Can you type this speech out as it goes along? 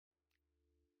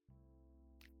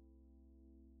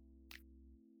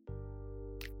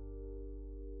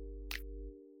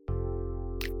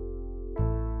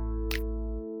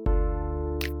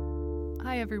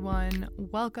Hi, everyone.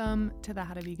 Welcome to the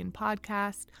How to Vegan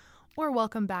podcast, or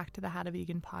welcome back to the How to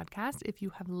Vegan podcast if you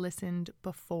have listened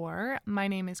before. My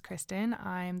name is Kristen.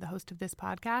 I'm the host of this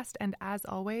podcast, and as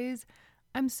always,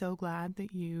 I'm so glad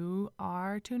that you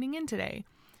are tuning in today.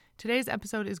 Today's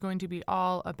episode is going to be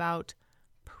all about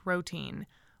protein.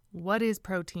 What is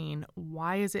protein?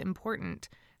 Why is it important?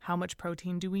 How much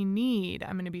protein do we need?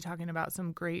 I'm going to be talking about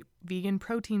some great vegan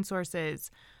protein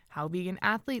sources, how vegan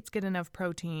athletes get enough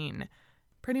protein,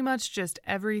 pretty much just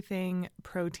everything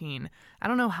protein. I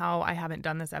don't know how I haven't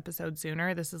done this episode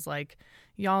sooner. This is like,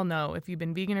 y'all know, if you've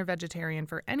been vegan or vegetarian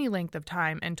for any length of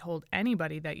time and told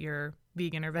anybody that you're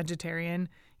vegan or vegetarian,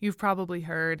 you've probably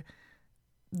heard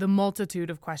the multitude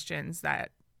of questions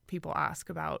that people ask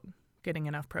about getting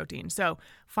enough protein. So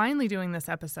finally doing this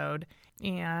episode,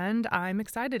 and I'm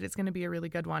excited. It's going to be a really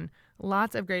good one.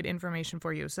 Lots of great information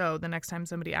for you. So the next time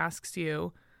somebody asks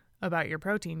you about your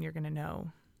protein, you're going to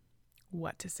know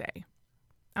what to say.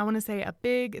 I want to say a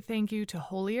big thank you to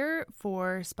Holier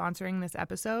for sponsoring this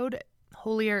episode.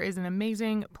 Holier is an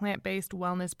amazing plant-based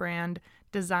wellness brand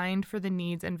designed for the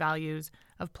needs and values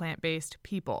of plant-based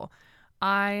people.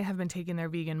 I have been taking their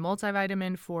vegan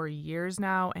multivitamin for years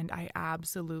now, and I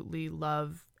absolutely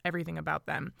love everything about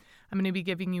them. I'm going to be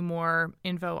giving you more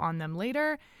info on them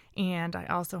later, and I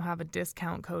also have a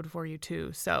discount code for you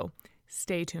too, so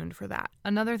stay tuned for that.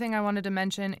 Another thing I wanted to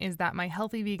mention is that my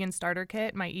Healthy Vegan Starter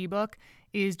Kit, my ebook,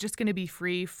 is just going to be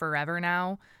free forever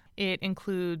now. It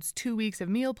includes 2 weeks of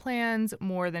meal plans,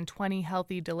 more than 20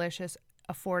 healthy, delicious,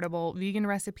 affordable vegan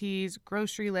recipes,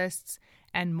 grocery lists,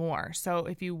 and more. So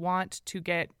if you want to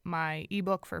get my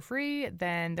ebook for free,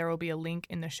 then there will be a link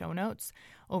in the show notes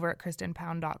over at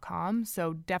kristenpound.com.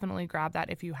 So definitely grab that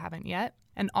if you haven't yet.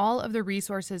 And all of the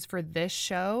resources for this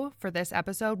show, for this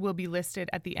episode, will be listed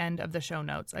at the end of the show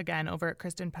notes. Again, over at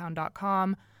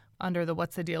kristenpound.com under the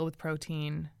What's the Deal with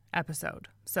Protein episode.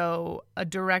 So a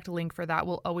direct link for that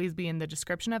will always be in the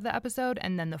description of the episode,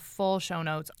 and then the full show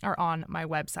notes are on my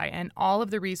website, and all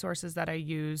of the resources that I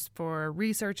use for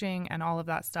researching and all of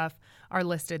that stuff are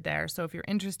listed there. So if you're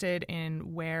interested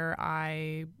in where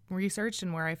I researched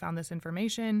and where I found this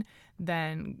information,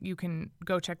 then you can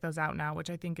go check those out now, which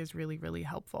I think is really, really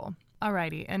helpful.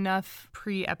 Alrighty, enough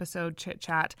pre-episode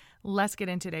chit-chat. Let's get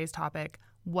into today's topic.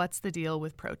 What's the deal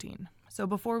with protein? So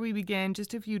before we begin,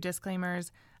 just a few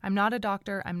disclaimers. I'm not a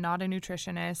doctor. I'm not a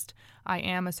nutritionist. I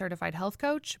am a certified health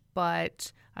coach,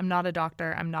 but I'm not a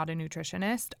doctor. I'm not a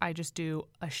nutritionist. I just do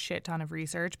a shit ton of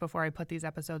research before I put these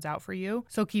episodes out for you.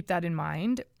 So keep that in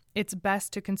mind. It's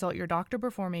best to consult your doctor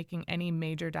before making any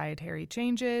major dietary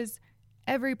changes.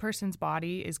 Every person's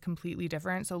body is completely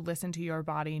different, so listen to your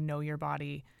body, know your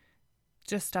body.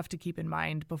 Just stuff to keep in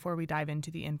mind before we dive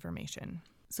into the information.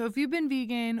 So if you've been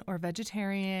vegan or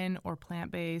vegetarian or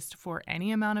plant-based for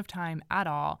any amount of time at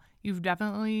all, you've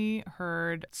definitely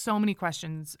heard so many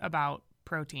questions about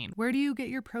protein. Where do you get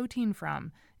your protein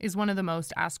from is one of the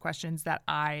most asked questions that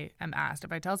I am asked.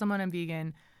 If I tell someone I'm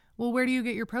vegan, well, where do you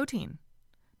get your protein?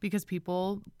 Because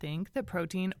people think that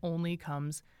protein only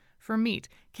comes from meat.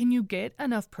 Can you get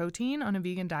enough protein on a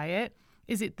vegan diet?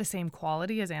 Is it the same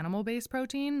quality as animal-based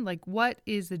protein? Like, what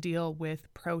is the deal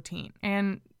with protein?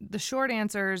 And the short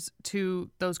answers to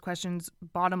those questions,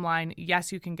 bottom line,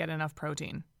 yes, you can get enough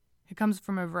protein. It comes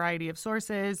from a variety of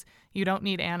sources. You don't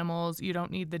need animals. You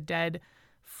don't need the dead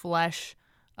flesh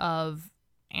of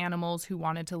animals who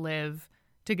wanted to live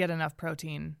to get enough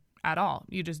protein at all.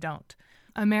 You just don't.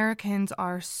 Americans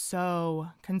are so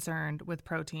concerned with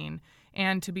protein,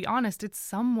 and to be honest, it's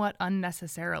somewhat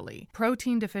unnecessarily.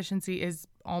 Protein deficiency is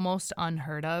almost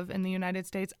unheard of in the United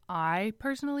States. I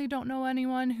personally don't know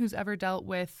anyone who's ever dealt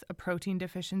with a protein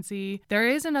deficiency. There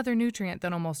is another nutrient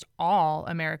that almost all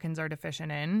Americans are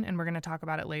deficient in, and we're going to talk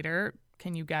about it later.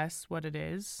 Can you guess what it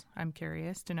is? I'm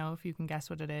curious to know if you can guess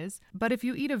what it is. But if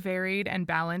you eat a varied and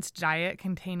balanced diet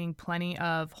containing plenty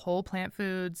of whole plant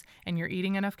foods and you're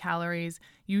eating enough calories,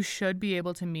 you should be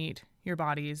able to meet your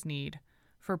body's need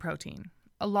for protein.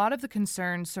 A lot of the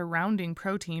concerns surrounding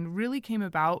protein really came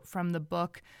about from the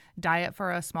book Diet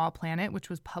for a Small Planet, which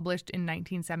was published in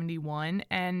 1971,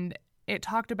 and it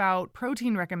talked about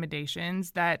protein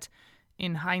recommendations that,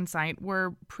 in hindsight,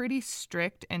 were pretty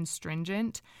strict and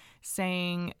stringent,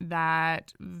 saying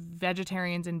that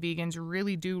vegetarians and vegans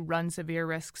really do run severe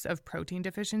risks of protein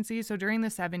deficiency. So during the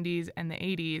 70s and the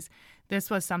 80s, this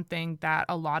was something that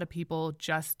a lot of people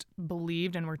just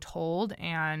believed and were told,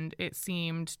 and it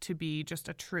seemed to be just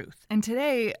a truth. And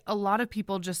today, a lot of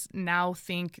people just now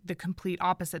think the complete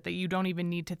opposite, that you don't even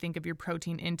need to think of your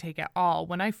protein intake at all.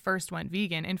 When I first went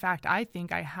vegan, in fact, I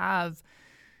think I have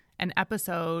an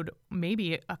episode,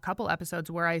 maybe a couple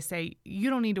episodes, where I say you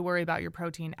don't need to worry about your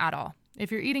protein at all.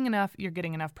 If you're eating enough, you're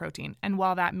getting enough protein. And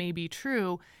while that may be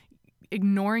true,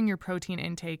 ignoring your protein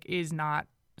intake is not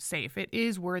safe. It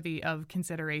is worthy of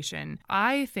consideration.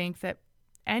 I think that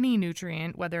any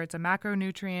nutrient, whether it's a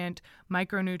macronutrient,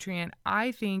 micronutrient,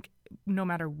 I think no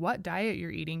matter what diet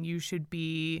you're eating, you should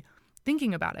be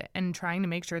thinking about it and trying to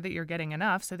make sure that you're getting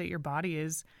enough so that your body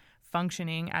is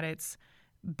functioning at its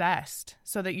best,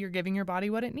 so that you're giving your body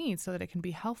what it needs so that it can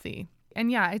be healthy.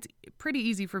 And yeah, it's pretty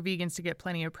easy for vegans to get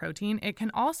plenty of protein. It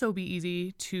can also be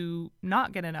easy to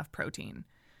not get enough protein.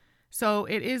 So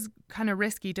it is kind of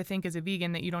risky to think as a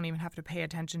vegan that you don't even have to pay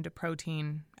attention to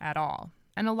protein at all.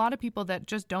 And a lot of people that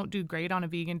just don't do great on a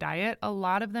vegan diet, a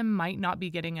lot of them might not be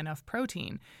getting enough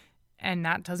protein. And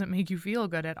that doesn't make you feel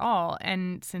good at all.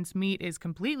 And since meat is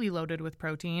completely loaded with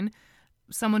protein,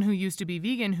 someone who used to be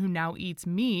vegan who now eats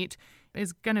meat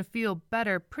is going to feel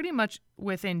better pretty much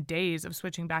within days of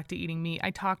switching back to eating meat.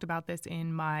 I talked about this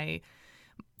in my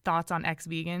Thoughts on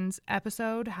Ex-Vegans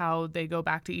episode, how they go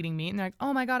back to eating meat and they're like,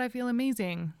 oh my God, I feel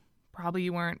amazing. Probably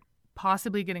you weren't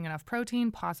possibly getting enough protein,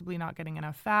 possibly not getting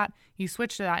enough fat. You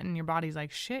switch to that and your body's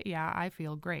like, shit, yeah, I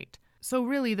feel great. So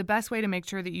really the best way to make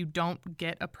sure that you don't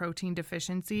get a protein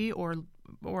deficiency or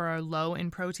are low in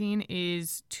protein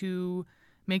is to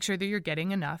make sure that you're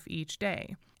getting enough each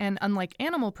day. And unlike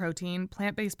animal protein,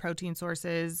 plant-based protein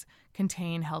sources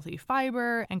contain healthy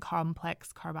fiber and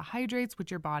complex carbohydrates,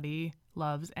 which your body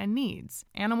loves and needs.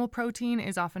 Animal protein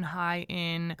is often high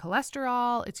in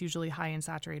cholesterol. It's usually high in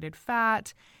saturated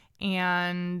fat.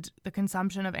 And the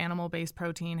consumption of animal-based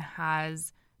protein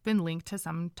has been linked to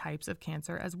some types of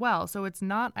cancer as well. So it's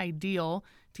not ideal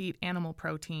to eat animal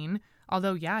protein.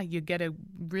 Although, yeah, you get a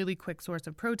really quick source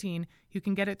of protein, you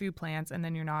can get it through plants, and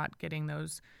then you're not getting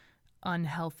those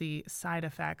unhealthy side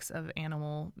effects of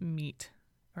animal meat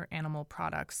or animal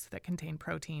products that contain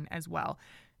protein as well.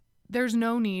 There's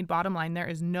no need, bottom line, there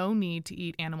is no need to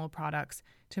eat animal products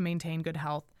to maintain good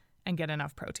health and get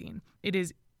enough protein. It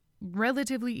is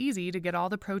relatively easy to get all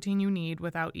the protein you need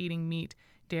without eating meat,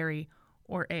 dairy,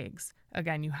 or eggs.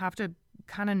 Again, you have to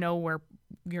kind of know where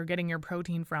you're getting your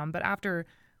protein from, but after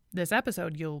this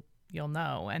episode, you'll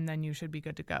know, and then you should be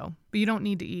good to go. But you don't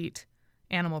need to eat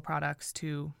animal products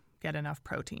to get enough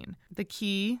protein. The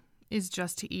key is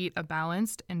just to eat a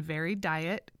balanced and varied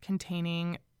diet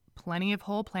containing plenty of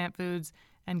whole plant foods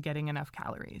and getting enough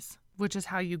calories, which is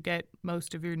how you get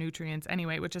most of your nutrients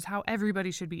anyway, which is how everybody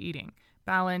should be eating.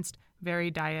 Balanced,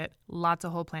 varied diet, lots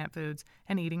of whole plant foods,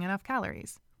 and eating enough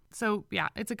calories. So yeah,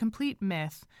 it's a complete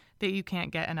myth that you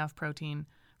can't get enough protein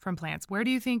from plants. Where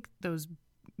do you think those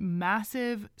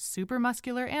massive, super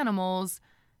muscular animals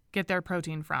get their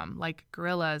protein from? Like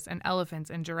gorillas and elephants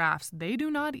and giraffes. They do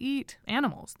not eat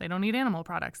animals. They don't eat animal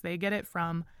products. They get it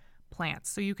from plants.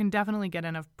 So you can definitely get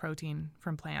enough protein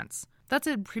from plants. That's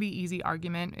a pretty easy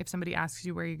argument. If somebody asks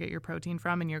you where you get your protein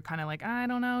from and you're kind of like, I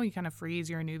don't know, you kind of freeze,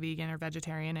 you're a new vegan or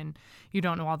vegetarian and you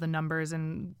don't know all the numbers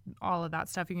and all of that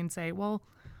stuff, you can say, well,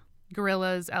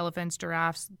 gorillas, elephants,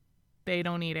 giraffes, they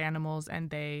don't eat animals and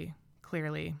they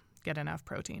clearly get enough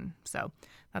protein. So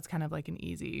that's kind of like an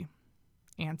easy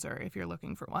answer if you're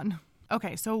looking for one.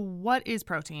 Okay, so what is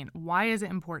protein? Why is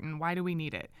it important? Why do we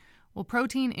need it? Well,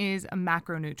 protein is a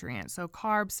macronutrient. So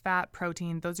carbs, fat,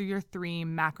 protein, those are your three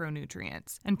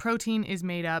macronutrients. And protein is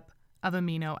made up of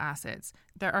amino acids.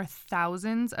 There are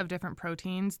thousands of different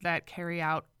proteins that carry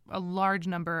out a large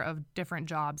number of different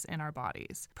jobs in our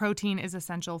bodies. Protein is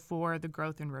essential for the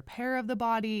growth and repair of the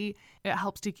body. It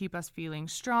helps to keep us feeling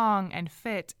strong and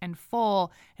fit and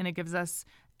full, and it gives us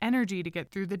energy to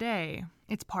get through the day.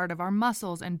 It's part of our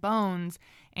muscles and bones,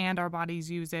 and our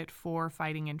bodies use it for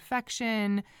fighting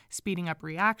infection, speeding up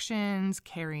reactions,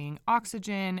 carrying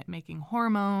oxygen, making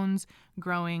hormones,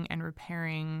 growing and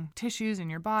repairing tissues in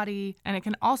your body. And it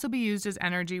can also be used as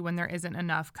energy when there isn't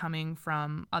enough coming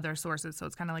from other sources. So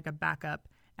it's kind of like a backup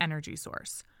energy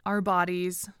source. Our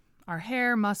bodies, our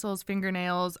hair, muscles,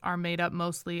 fingernails are made up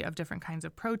mostly of different kinds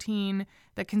of protein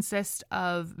that consist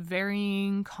of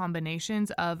varying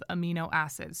combinations of amino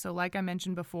acids. So like I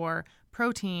mentioned before,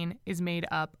 protein is made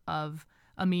up of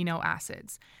amino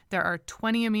acids. There are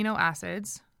 20 amino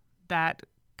acids that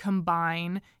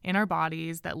combine in our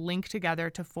bodies that link together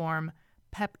to form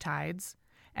peptides,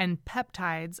 and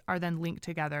peptides are then linked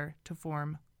together to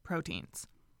form proteins.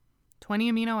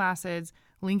 20 amino acids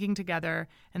linking together,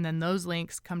 and then those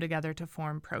links come together to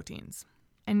form proteins.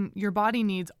 And your body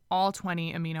needs all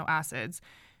 20 amino acids,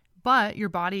 but your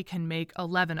body can make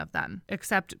 11 of them,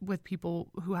 except with people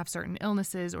who have certain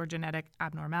illnesses or genetic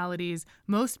abnormalities.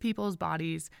 Most people's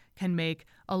bodies can make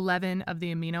 11 of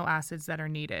the amino acids that are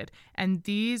needed, and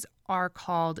these are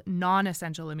called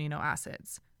non-essential amino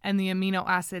acids. And the amino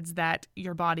acids that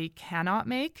your body cannot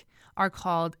make are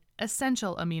called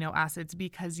essential amino acids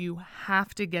because you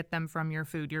have to get them from your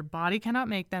food. Your body cannot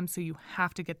make them, so you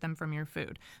have to get them from your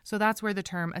food. So that's where the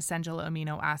term essential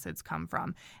amino acids come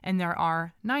from. And there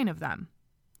are 9 of them.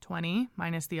 20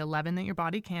 minus the 11 that your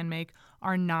body can make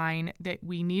are 9 that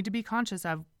we need to be conscious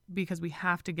of because we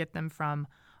have to get them from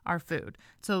our food.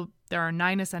 So there are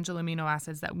 9 essential amino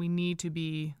acids that we need to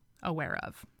be aware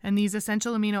of. And these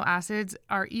essential amino acids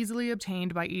are easily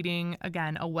obtained by eating,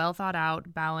 again, a well thought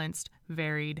out, balanced,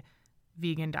 varied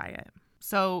vegan diet.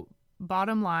 So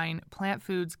bottom line, plant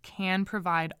foods can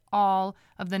provide all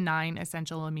of the 9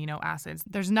 essential amino acids.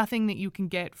 There's nothing that you can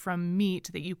get from meat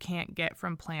that you can't get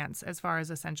from plants as far as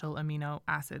essential amino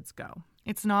acids go.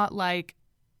 It's not like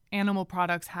animal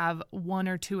products have 1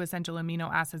 or 2 essential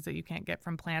amino acids that you can't get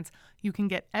from plants. You can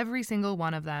get every single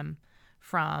one of them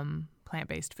from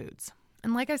plant-based foods.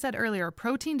 And like I said earlier,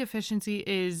 protein deficiency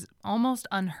is almost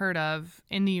unheard of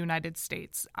in the United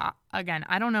States. Again,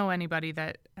 I don't know anybody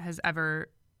that has ever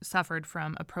suffered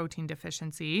from a protein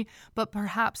deficiency, but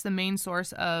perhaps the main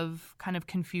source of kind of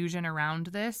confusion around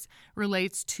this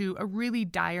relates to a really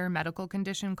dire medical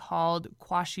condition called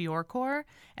kwashiorkor,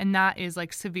 and that is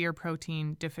like severe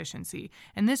protein deficiency.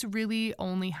 And this really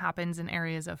only happens in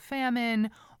areas of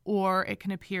famine, or it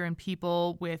can appear in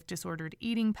people with disordered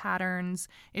eating patterns.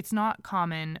 It's not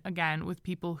common, again, with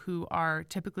people who are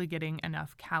typically getting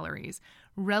enough calories.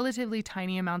 Relatively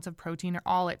tiny amounts of protein are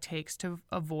all it takes to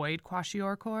avoid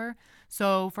kwashiorkor.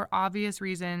 So for obvious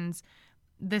reasons,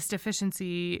 this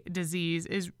deficiency disease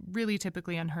is really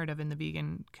typically unheard of in the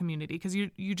vegan community because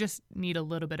you just need a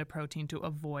little bit of protein to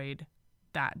avoid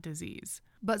that disease.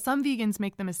 But some vegans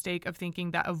make the mistake of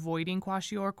thinking that avoiding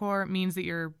kwashiorkor means that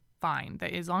you're fine,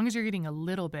 that as long as you're getting a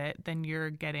little bit, then you're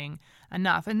getting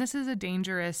enough. And this is a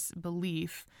dangerous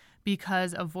belief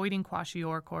because avoiding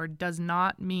kwashiorkor does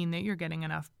not mean that you're getting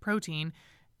enough protein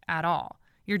at all.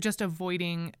 You're just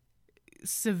avoiding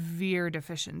severe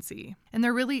deficiency. And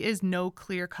there really is no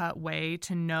clear-cut way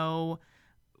to know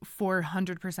for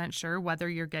 100% sure whether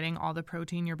you're getting all the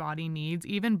protein your body needs.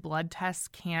 Even blood tests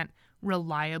can't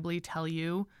reliably tell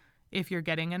you if you're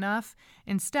getting enough.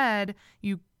 Instead,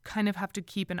 you kind of have to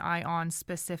keep an eye on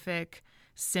specific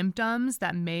symptoms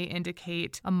that may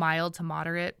indicate a mild to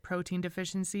moderate protein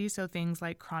deficiency. So things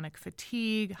like chronic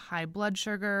fatigue, high blood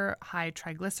sugar, high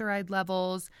triglyceride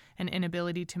levels, an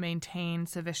inability to maintain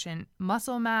sufficient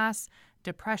muscle mass,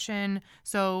 depression.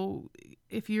 So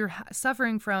if you're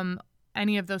suffering from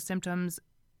any of those symptoms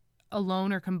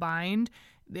alone or combined,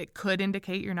 it could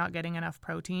indicate you're not getting enough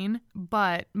protein.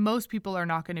 But most people are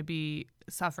not going to be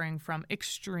suffering from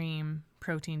extreme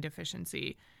protein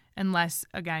deficiency unless,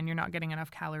 again, you're not getting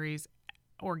enough calories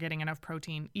or getting enough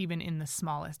protein even in the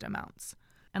smallest amounts.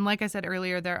 And like I said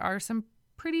earlier, there are some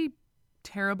pretty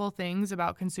terrible things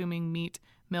about consuming meat,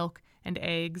 milk, and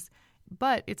eggs,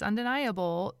 but it's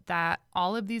undeniable that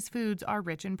all of these foods are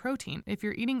rich in protein. If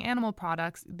you're eating animal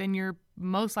products, then you're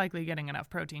most likely getting enough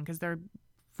protein because they're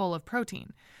full of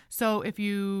protein. So if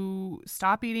you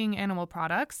stop eating animal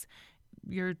products,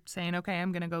 you're saying, okay,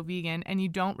 I'm going to go vegan, and you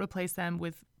don't replace them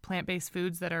with plant-based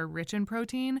foods that are rich in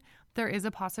protein, there is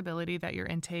a possibility that your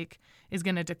intake is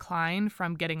going to decline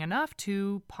from getting enough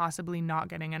to possibly not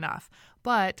getting enough.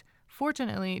 But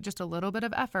fortunately, just a little bit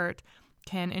of effort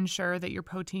can ensure that your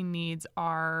protein needs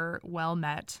are well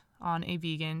met on a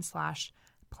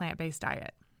vegan/plant-based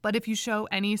diet. But if you show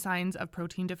any signs of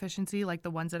protein deficiency, like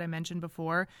the ones that I mentioned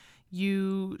before,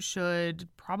 you should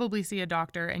probably see a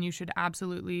doctor, and you should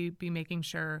absolutely be making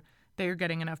sure that you're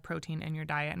getting enough protein in your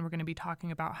diet. And we're going to be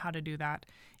talking about how to do that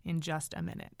in just a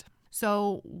minute.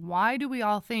 So why do we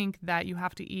all think that you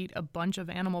have to eat a bunch of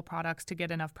animal products to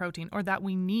get enough protein, or that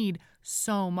we need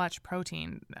so much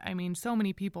protein? I mean, so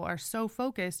many people are so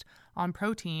focused on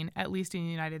protein, at least in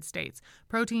the United States.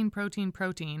 Protein, protein,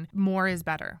 protein. More is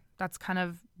better. That's kind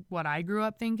of what I grew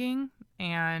up thinking,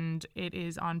 and it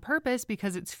is on purpose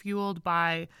because it's fueled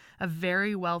by a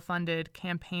very well-funded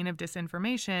campaign of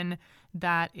disinformation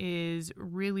that is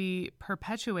really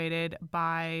perpetuated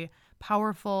by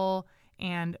powerful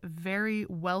and very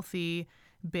wealthy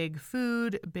big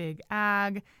food, big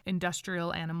ag,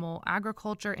 industrial animal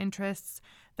agriculture interests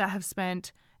that have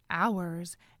spent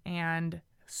hours and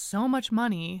so much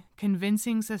money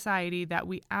convincing society that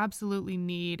we absolutely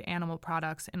need animal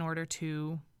products in order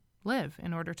to live,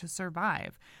 in order to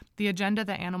survive. The agenda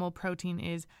that animal protein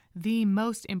is the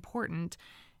most important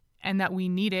and that we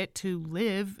need it to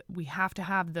live, we have to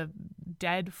have the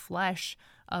dead flesh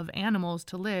of animals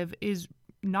to live, is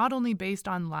not only based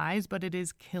on lies, but it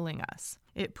is killing us.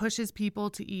 It pushes people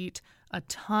to eat a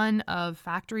ton of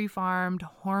factory farmed,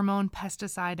 hormone,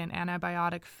 pesticide, and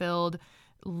antibiotic filled,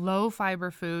 low fiber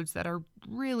foods that are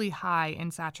really high in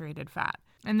saturated fat.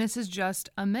 And this is just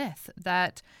a myth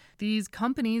that these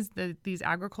companies, these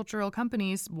agricultural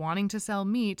companies wanting to sell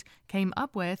meat, came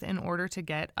up with in order to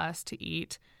get us to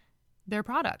eat their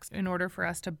products, in order for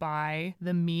us to buy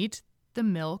the meat, the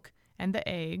milk, and the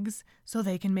eggs so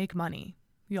they can make money.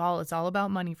 Y'all, it's all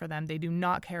about money for them. They do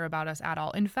not care about us at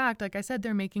all. In fact, like I said,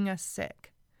 they're making us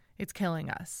sick. It's killing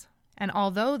us. And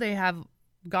although they have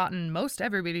gotten most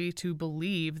everybody to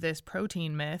believe this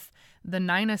protein myth, the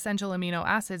 9 essential amino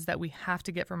acids that we have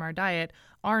to get from our diet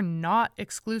are not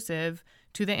exclusive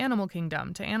to the animal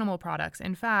kingdom, to animal products.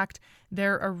 In fact,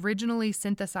 they're originally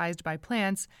synthesized by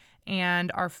plants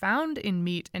and are found in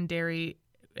meat and dairy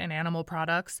and animal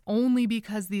products only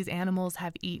because these animals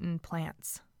have eaten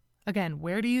plants. Again,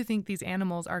 where do you think these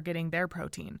animals are getting their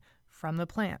protein? From the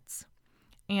plants.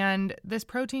 And this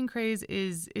protein craze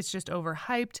it's just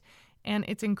overhyped, and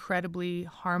it's incredibly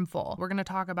harmful. We're going to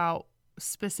talk about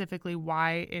specifically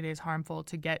why it is harmful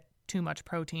to get too much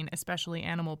protein, especially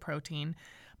animal protein.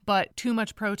 But too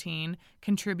much protein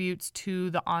contributes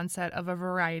to the onset of a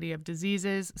variety of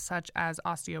diseases such as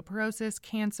osteoporosis,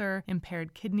 cancer,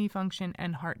 impaired kidney function,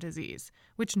 and heart disease,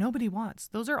 which nobody wants.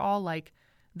 Those are all like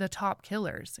the top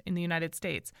killers in the United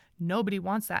States. Nobody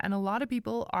wants that. And a lot of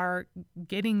people are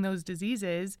getting those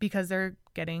diseases because they're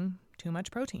getting too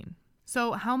much protein.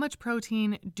 So how much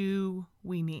protein do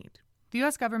we need? The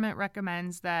U.S. government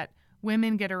recommends that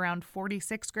women get around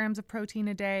 46 grams of protein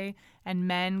a day and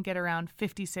men get around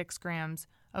 56 grams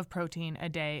of protein a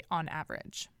day on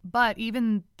average. But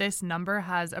even this number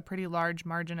has a pretty large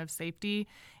margin of safety,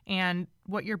 and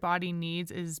what your body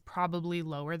needs is probably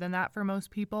lower than that for most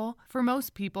people. For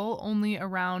most people, only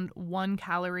around 1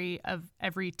 calorie of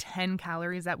every 10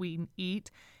 calories that we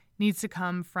eat needs to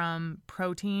come from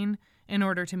protein in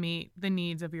order to meet the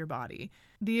needs of your body.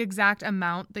 The exact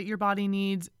amount that your body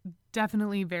needs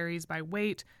definitely varies by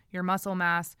weight, your muscle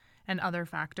mass, and other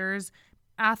factors.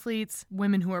 Athletes,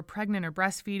 women who are pregnant or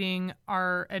breastfeeding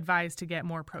are advised to get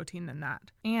more protein than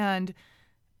that. And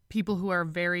people who are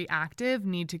very active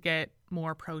need to get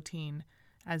more protein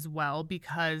as well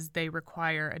because they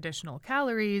require additional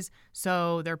calories,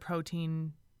 so their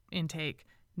protein intake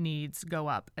needs go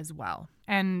up as well.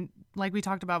 And like we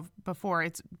talked about before,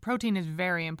 protein is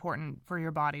very important for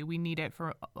your body. We need it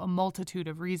for a multitude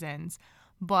of reasons,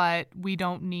 but we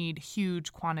don't need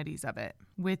huge quantities of it.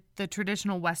 With the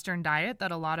traditional Western diet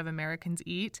that a lot of Americans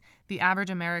eat, the average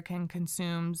American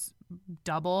consumes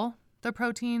double the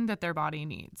protein that their body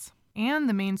needs. And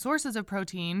the main sources of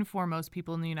protein for most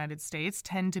people in the United States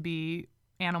tend to be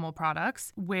animal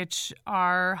products, which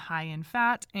are high in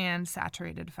fat and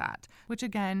saturated fat, which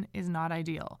again is not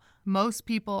ideal. Most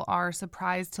people are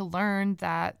surprised to learn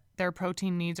that their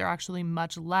protein needs are actually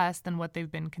much less than what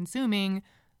they've been consuming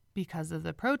because of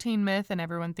the protein myth and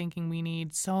everyone thinking we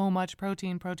need so much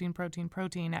protein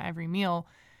at every meal,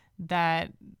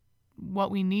 that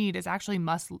what we need is actually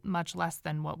much less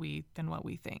than what we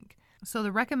think. So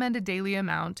the recommended daily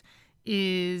amount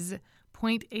is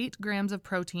 0.8 grams of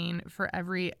protein for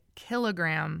every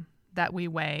kilogram that we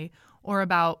weigh, or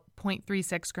about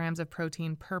 0.36 grams of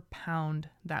protein per pound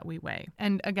that we weigh.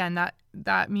 And again,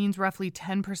 that means roughly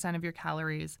 10% of your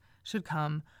calories should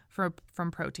come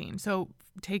from protein. So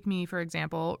take me, for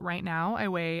example. Right now I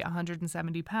weigh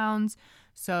 170 pounds.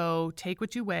 So take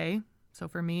what you weigh. So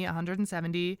for me,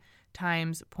 170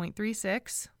 times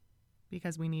 0.36,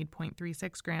 because we need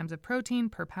 0.36 grams of protein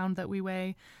per pound that we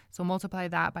weigh. So multiply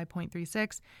that by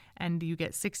 0.36 and you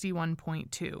get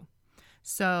 61.2.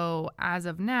 So as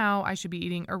of now, I should be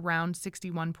eating around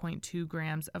 61.2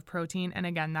 grams of protein. And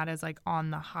again, that is like on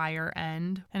the higher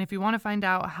end. And if you want to find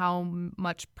out how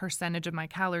much percentage of my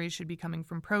calories should be coming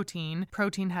from protein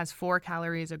has 4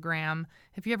 calories a gram.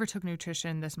 If you ever took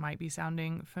nutrition, this might be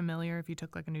sounding familiar if you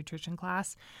took like a nutrition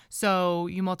class. So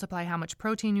you multiply how much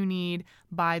protein you need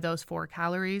by those 4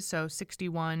 calories. So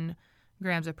 61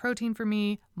 grams of protein for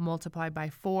me multiplied by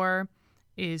 4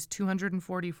 is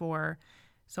 244.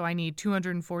 So I need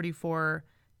 244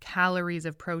 calories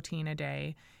of protein a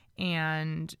day.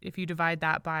 And if you divide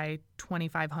that by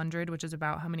 2,500, which is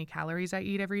about how many calories I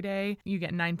eat every day, you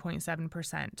get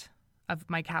 9.7% of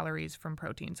my calories from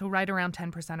protein. So right around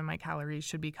 10% of my calories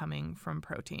should be coming from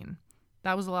protein.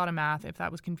 That was a lot of math. If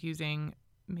that was confusing,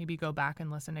 maybe go back and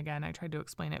listen again. I tried to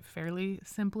explain it fairly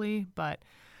simply, but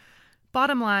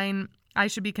bottom line, I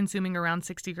should be consuming around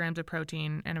 60 grams of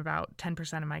protein, and about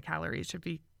 10% of my calories should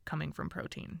be coming from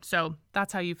protein. So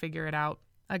that's how you figure it out.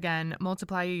 Again,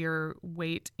 multiply your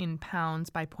weight in pounds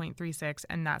by 0.36,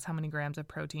 and that's how many grams of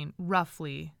protein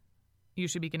roughly you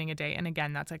should be getting a day. And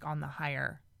again, that's like on the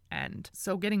higher end.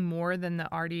 So getting more than the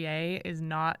RDA is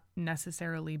not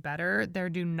necessarily better. There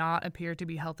do not appear to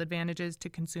be health advantages to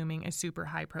consuming a super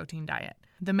high protein diet.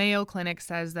 The Mayo Clinic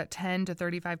says that 10 to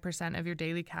 35% of your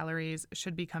daily calories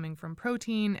should be coming from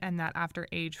protein, and that after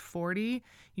age 40,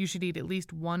 you should eat at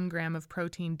least 1 gram of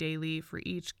protein daily for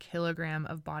each kilogram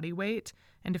of body weight.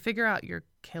 And to figure out your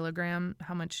kilogram,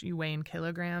 how much you weigh in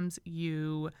kilograms,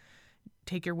 you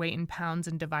take your weight in pounds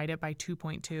and divide it by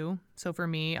 2.2. So for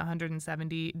me,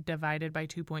 170 divided by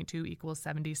 2.2 equals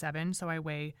 77. So I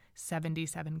weigh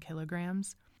 77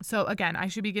 kilograms. So again, I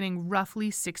should be getting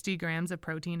roughly 60 grams of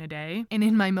protein a day. And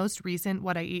in my most recent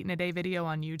What I Eat in a Day video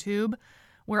on YouTube,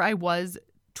 where I was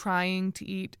trying to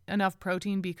eat enough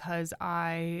protein because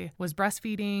I was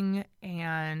breastfeeding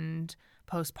and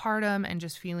postpartum and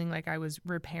just feeling like I was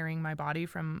repairing my body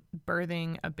from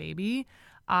birthing a baby,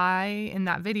 in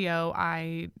that video,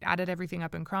 I added everything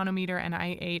up in Chronometer and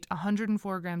I ate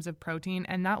 104 grams of protein,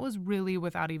 and that was really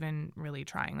without even really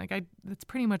trying. That's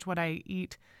pretty much what I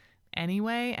eat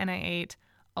anyway, and I ate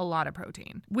a lot of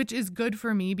protein, which is good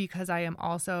for me because I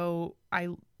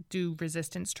do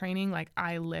resistance training. Like,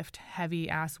 I lift heavy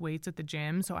ass weights at the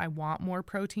gym, so I want more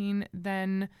protein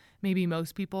than maybe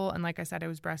most people. And like I said, I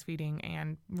was breastfeeding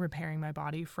and repairing my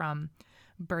body from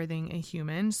birthing a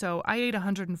human. So I ate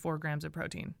 104 grams of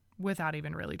protein without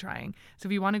even really trying. So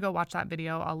if you want to go watch that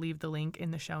video, I'll leave the link in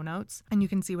the show notes and you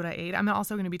can see what I ate. I'm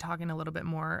also going to be talking a little bit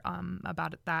more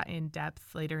about that in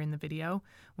depth later in the video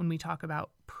when we talk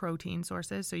about protein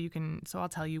sources. So I'll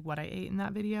tell you what I ate in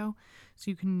that video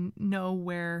so you can know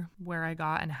where I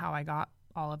got and how I got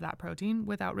all of that protein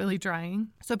without really trying.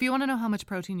 So if you want to know how much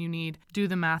protein you need, do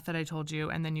the math that I told you,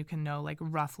 and then you can know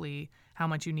roughly how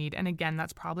much you need. And again,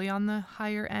 that's probably on the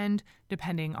higher end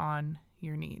depending on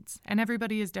your needs. And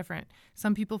everybody is different.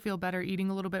 Some people feel better eating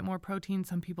a little bit more protein.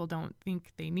 Some people don't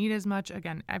think they need as much.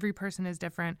 Again, every person is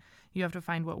different. You have to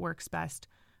find what works best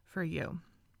for you.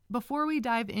 Before we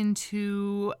dive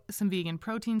into some vegan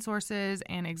protein sources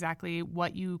and exactly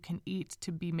what you can eat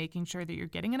to be making sure that you're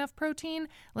getting enough protein,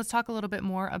 let's talk a little bit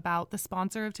more about the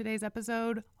sponsor of today's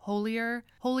episode, Holier.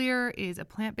 Holier is a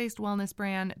plant-based wellness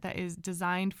brand that is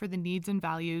designed for the needs and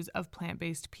values of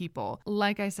plant-based people.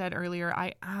 Like I said earlier,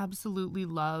 I absolutely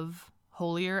love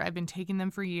Holier. I've been taking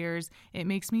them for years. It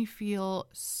makes me feel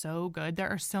so good. There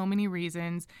are so many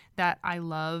reasons that I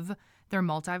love their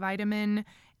multivitamin,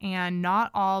 and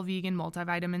not all vegan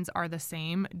multivitamins are the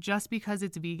same. Just because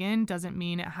it's vegan doesn't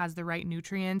mean it has the right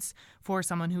nutrients for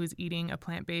someone who is eating a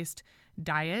plant-based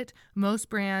diet. Most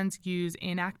brands use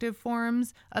inactive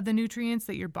forms of the nutrients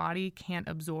that your body can't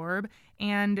absorb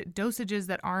and dosages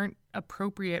that aren't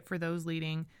appropriate for those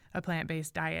leading a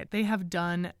plant-based diet. They have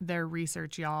done their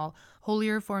research, y'all.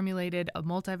 Holier formulated a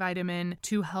multivitamin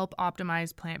to help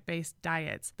optimize plant-based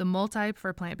diets. The multi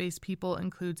for plant-based people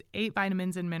includes 8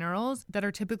 vitamins and minerals that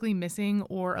are typically missing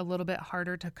or a little bit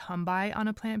harder to come by on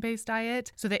a plant-based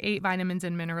diet. So the 8 vitamins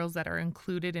and minerals that are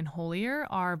included in Holier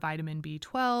are vitamin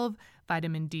B12,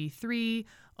 vitamin D3,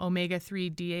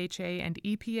 omega-3 DHA and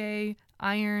EPA,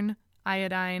 iron,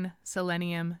 iodine,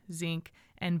 selenium, zinc,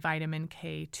 and vitamin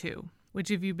K2. Which,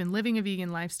 if you've been living a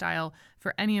vegan lifestyle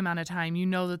for any amount of time, you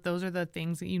know that those are the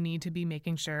things that you need to be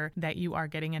making sure that you are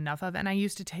getting enough of. And I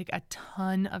used to take a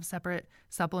ton of separate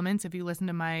supplements. If you listen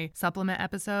to my supplement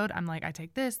episode, I'm like, I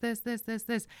take this.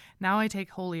 Now I take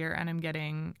Holier and I'm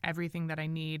getting everything that I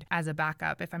need as a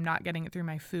backup. If I'm not getting it through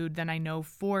my food, then I know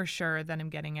for sure that I'm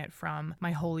getting it from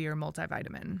my Holier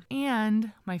multivitamin.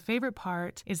 And my favorite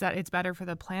part is that it's better for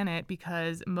the planet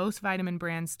because most vitamin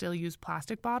brands still use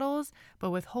plastic bottles,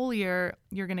 but with Holier,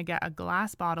 you're going to get a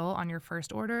glass bottle on your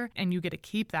first order and you get to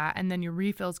keep that. And then your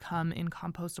refills come in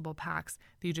compostable packs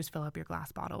that you just fill up your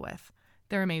glass bottle with.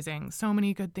 They're amazing. So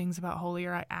many good things about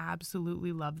Holier. I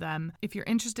absolutely love them. If you're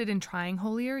interested in trying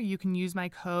Holier, you can use my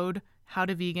code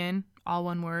HOWTOVEGAN, all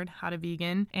one word,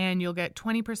 HOWTOVEGAN, and you'll get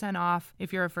 20% off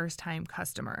if you're a first-time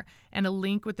customer. And a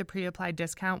link with the pre-applied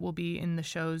discount will be in the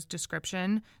show's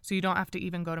description, so you don't have to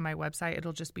even go to my website.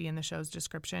 It'll just be in the show's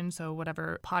description. So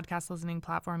whatever podcast listening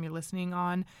platform you're listening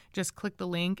on, just click the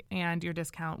link and your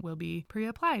discount will be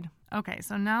pre-applied. Okay,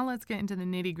 so now let's get into the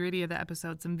nitty-gritty of the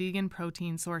episode, some vegan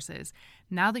protein sources.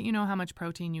 Now that you know how much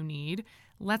protein you need,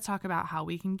 let's talk about how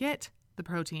we can get the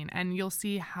protein, and you'll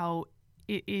see how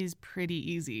it is pretty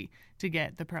easy to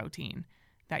get the protein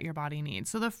that your body needs.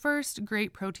 So the first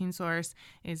great protein source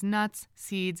is nuts,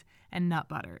 seeds, and nut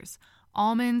butters.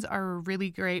 Almonds are a really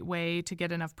great way to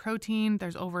get enough protein.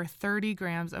 There's over 30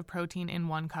 grams of protein in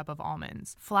 1 cup of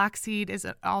almonds. Flaxseed is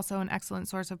also an excellent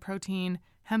source of protein.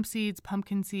 Hemp seeds,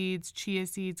 pumpkin seeds, chia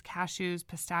seeds, cashews,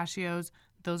 pistachios,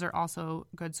 those are also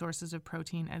good sources of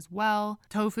protein as well.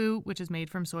 Tofu, which is made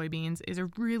from soybeans, is a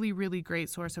really, really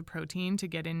great source of protein to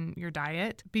get in your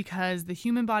diet because the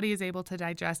human body is able to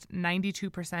digest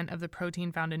 92% of the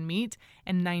protein found in meat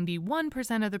and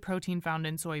 91% of the protein found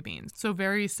in soybeans. So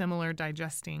very similar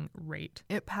digesting rate.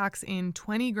 It packs in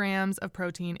 20 grams of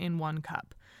protein in 1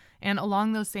 cup. And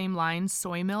along those same lines,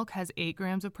 soy milk has 8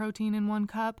 grams of protein in 1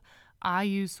 cup. I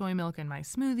use soy milk in my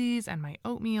smoothies and my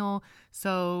oatmeal,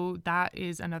 so that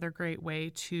is another great way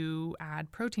to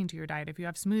add protein to your diet. If you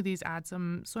have smoothies, add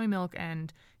some soy milk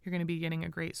and you're going to be getting a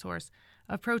great source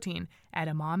of protein.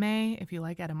 Edamame, if you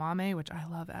like edamame, which I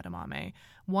love edamame,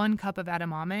 1 cup of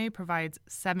edamame provides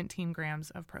 17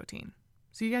 grams of protein.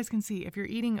 So you guys can see if you're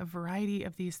eating a variety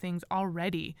of these things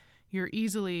already, you're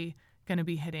easily going to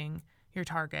be hitting your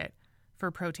target for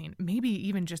protein, maybe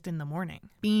even just in the morning.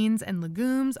 Beans and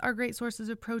legumes are great sources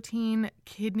of protein.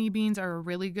 Kidney beans are a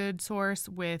really good source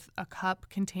with a cup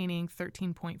containing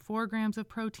 13.4 grams of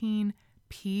protein.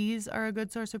 Peas are a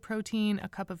good source of protein. A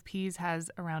cup of peas has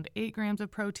around 8 grams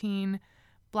of protein.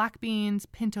 Black beans,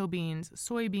 pinto beans,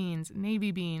 soybeans,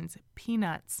 navy beans,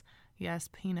 peanuts, yes,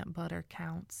 peanut butter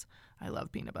counts, I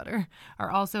love peanut butter, are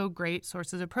also great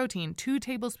sources of protein. 2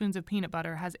 tablespoons of peanut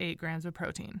butter has 8 grams of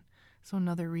protein. So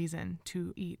another reason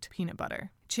to eat peanut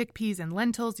butter. Chickpeas and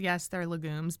lentils, yes, they're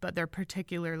legumes, but they're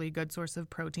particularly good source of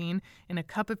protein. In a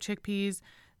cup of chickpeas,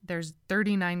 there's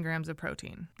 39 grams of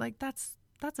protein. Like that's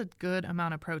a good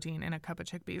amount of protein in a cup of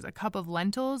chickpeas. A cup of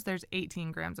lentils, there's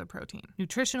 18 grams of protein.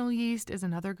 Nutritional yeast is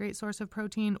another great source of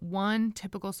protein. 1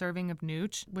 typical serving of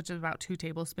Nooch, which is about 2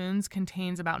 tablespoons,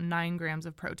 contains about 9 grams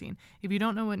of protein. If you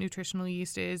don't know what nutritional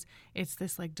yeast is, it's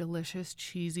this like delicious,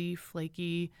 cheesy,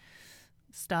 flaky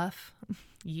stuff,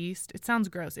 yeast. It sounds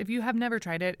gross. If you have never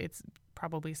tried it, it's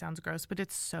probably sounds gross, but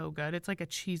it's so good. It's like a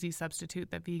cheesy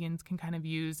substitute that vegans can kind of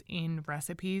use in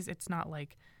recipes. It's not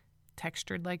like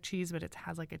textured like cheese, but it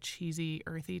has like a cheesy,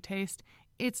 earthy taste.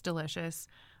 It's delicious.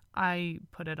 I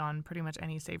put it on pretty much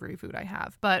any savory food I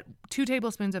have. But 2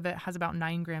 tablespoons of it has about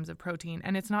 9 grams of protein.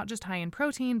 And it's not just high in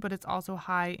protein, but it's also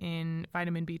high in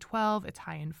vitamin B12. It's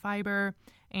high in fiber.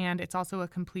 And it's also a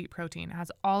complete protein. It has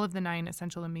all of the 9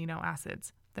 essential amino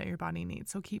acids that your body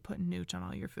needs. So keep putting Nooch on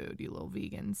all your food, you little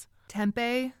vegans.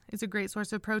 Tempeh is a great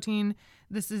source of protein.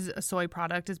 This is a soy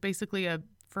product. It's basically a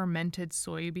fermented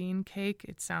soybean cake.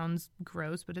 It sounds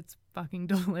gross, but it's fucking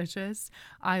delicious.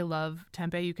 I love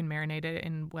tempeh. You can marinate it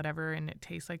in whatever and it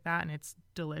tastes like that and it's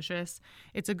delicious.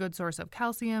 It's a good source of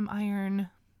calcium, iron,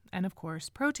 and of course,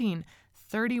 protein.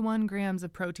 31 grams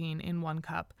of protein in 1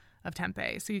 cup of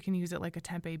tempeh. So you can use it like a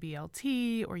tempeh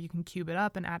BLT, or you can cube it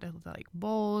up and add it to like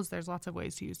bowls. There's lots of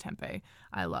ways to use tempeh.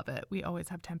 I love it. We always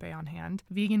have tempeh on hand.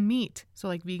 Vegan meat. So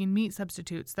like vegan meat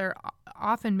substitutes, they're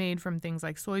often made from things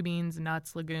like soybeans,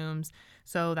 nuts, legumes.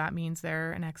 So that means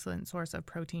they're an excellent source of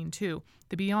protein too.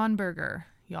 The Beyond Burger.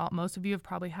 Most of you have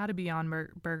probably had a Beyond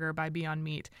Burger by Beyond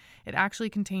Meat. It actually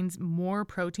contains more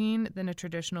protein than a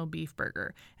traditional beef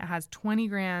burger. It has 20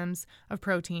 grams of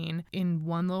protein in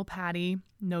 1 little patty,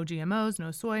 no GMOs,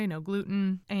 no soy, no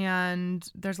gluten, and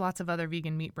there's lots of other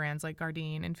vegan meat brands like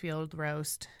Gardein and Field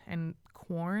Roast and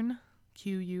Quorn,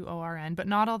 Quorn, but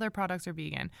not all their products are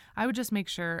vegan. I would just make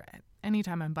sure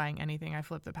anytime I'm buying anything, I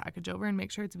flip the package over and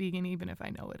make sure it's vegan, even if I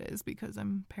know it is, because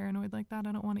I'm paranoid like that.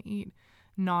 I don't want to eat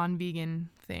non-vegan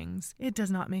things. It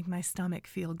does not make my stomach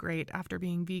feel great after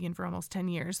being vegan for almost 10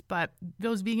 years, but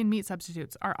those vegan meat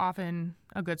substitutes are often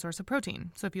a good source of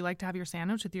protein. So if you like to have your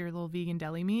sandwich with your little vegan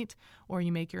deli meat, or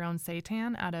you make your own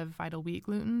seitan out of Vital Wheat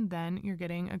gluten, then you're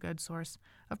getting a good source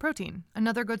of protein.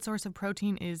 Another good source of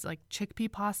protein is like chickpea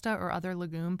pasta or other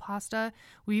legume pasta.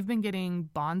 We've been getting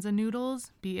Banza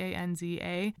noodles,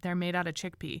 Banza. They're made out of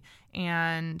chickpea,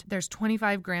 and there's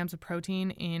 25 grams of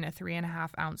protein in a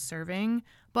 3.5 ounce serving.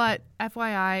 But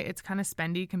FYI, it's kind of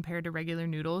spendy compared to regular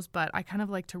noodles, but I kind of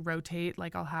like to rotate.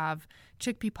 Like I'll have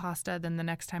chickpea pasta, then the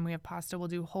next time we have pasta, we'll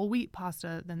do whole wheat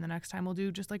pasta, then the next time we'll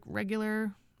do just like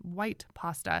regular white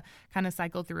pasta, kind of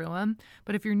cycle through them.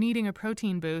 But if you're needing a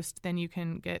protein boost, then you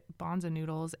can get Banza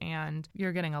noodles and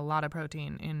you're getting a lot of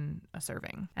protein in a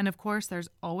serving. And of course, there's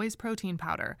always protein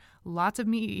powder. Lots of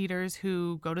meat eaters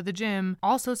who go to the gym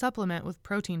also supplement with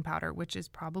protein powder, which is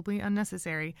probably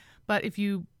unnecessary. But if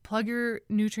you plug your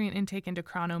nutrient intake into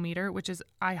Chronometer, which is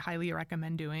I highly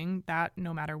recommend doing that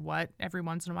no matter what, every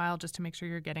once in a while, just to make sure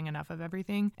you're getting enough of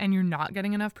everything, and you're not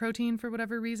getting enough protein for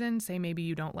whatever reason, say maybe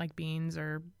you don't like beans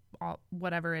or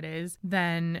whatever it is,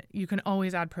 then you can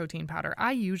always add protein powder.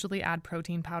 I usually add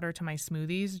protein powder to my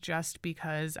smoothies just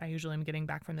because I usually am getting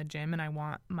back from the gym and I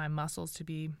want my muscles to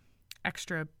be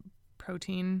extra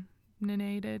proteinated,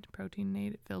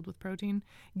 filled with protein,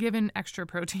 given extra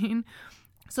protein.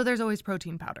 So there's always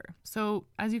protein powder. So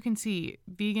as you can see,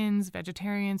 vegans,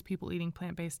 vegetarians, people eating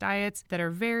plant-based diets that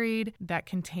are varied, that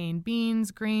contain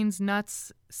beans, grains,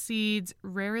 nuts, seeds,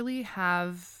 rarely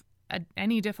have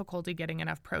any difficulty getting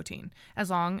enough protein, as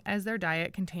long as their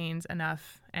diet contains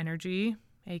enough energy,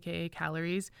 aka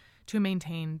calories, to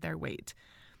maintain their weight.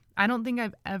 I don't think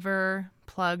I've ever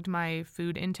plugged my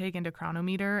food intake into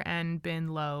Chronometer and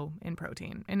been low in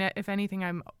protein. And if anything,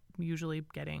 I'm usually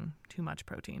getting too much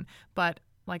protein. But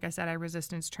like I said, I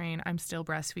resistance train. I'm still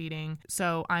breastfeeding,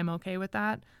 so I'm okay with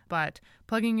that. But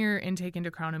plugging your intake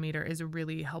into Chronometer is a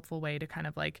really helpful way to kind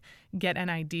of like get an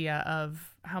idea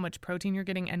of how much protein you're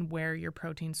getting and where your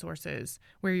protein source is,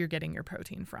 where you're getting your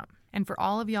protein from. And for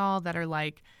all of y'all that are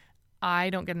like,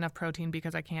 I don't get enough protein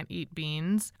because I can't eat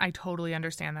beans, I totally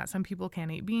understand that. Some people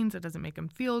can't eat beans. It doesn't make them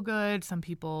feel good. Some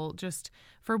people just,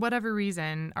 for whatever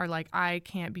reason, are like, I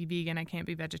can't be vegan, I can't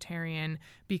be vegetarian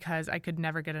because I could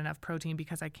never get enough protein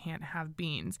because I can't have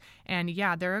beans. And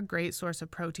yeah, they're a great source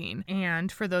of protein.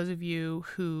 And for those of you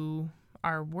who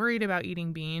are worried about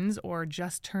eating beans or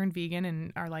just turned vegan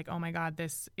and are like, oh my God,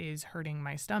 this is hurting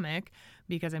my stomach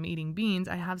because I'm eating beans,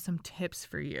 I have some tips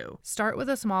for you. Start with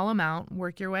a small amount,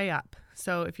 work your way up.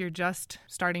 So if you're just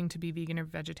starting to be vegan or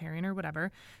vegetarian or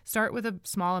whatever, start with a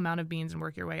small amount of beans and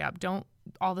work your way up. Don't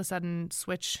all of a sudden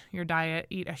switch your diet,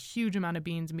 eat a huge amount of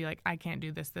beans and be like, I can't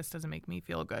do this. This doesn't make me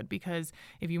feel good. Because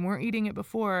if you weren't eating it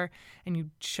before and you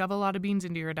shove a lot of beans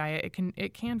into your diet,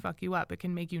 it can fuck you up. It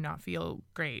can make you not feel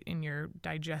great in your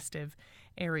digestive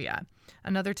area.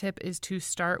 Another tip is to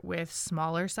start with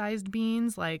smaller sized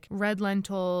beans like red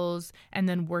lentils and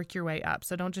then work your way up.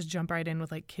 So don't just jump right in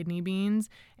with like kidney beans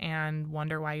and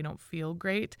wonder why you don't feel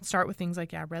great. Start with things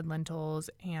like red lentils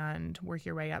and work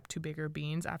your way up to bigger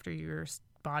beans after your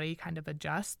body kind of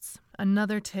adjusts.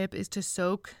 Another tip is to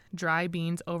soak dry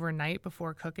beans overnight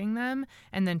before cooking them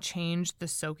and then change the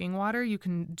soaking water. You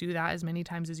can do that as many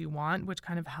times as you want, which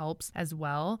kind of helps as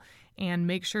well. And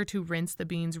make sure to rinse the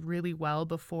beans really well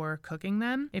before cooking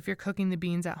them. If you're cooking the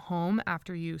beans at home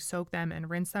after you soak them and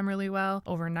rinse them really well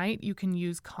overnight, you can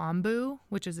use kombu,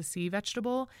 which is a sea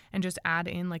vegetable, and just add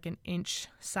in like an inch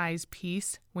size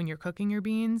piece when you're cooking your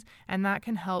beans. And that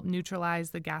can help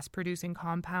neutralize the gas producing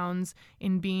compounds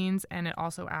in beans. And it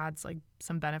also adds like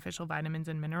some beneficial vitamins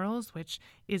and minerals, which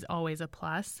is always a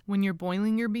plus. When you're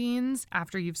boiling your beans,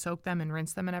 after you've soaked them and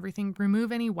rinsed them and everything,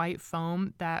 remove any white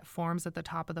foam that forms at the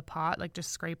top of the pot. Like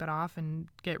just scrape it off and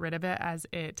get rid of it as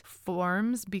it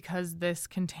forms, because this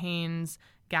contains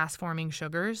gas-forming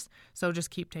sugars. So just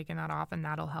keep taking that off and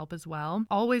that'll help as well.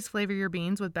 Always flavor your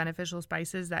beans with beneficial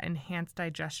spices that enhance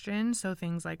digestion. So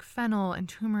things like fennel and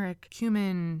turmeric,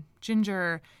 cumin,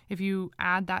 ginger. If you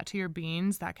add that to your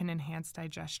beans, that can enhance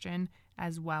digestion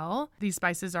as well. These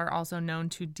spices are also known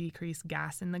to decrease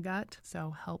gas in the gut,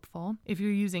 so helpful. If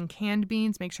you're using canned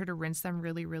beans, make sure to rinse them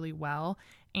really, really well.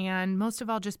 And most of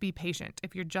all, just be patient.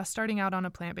 If you're just starting out on a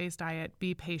plant-based diet,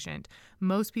 be patient.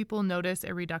 Most people notice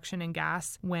a reduction in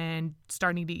gas when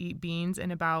starting to eat beans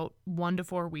in about 1 to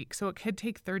 4 weeks. So it could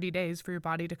take 30 days for your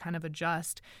body to kind of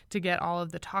adjust to get all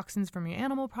of the toxins from your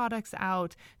animal products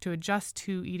out, to adjust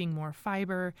to eating more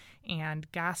fiber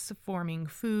and gas-forming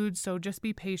foods. So just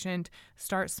be patient,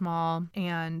 start small,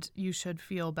 and you should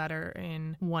feel better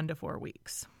in 1 to 4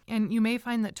 weeks. And you may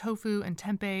find that tofu and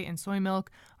tempeh and soy milk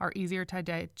are easier to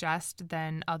digest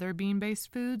than other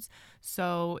bean-based foods.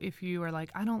 So if you are like,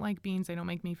 I don't like beans, they don't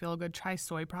make me feel good, try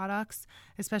soy products,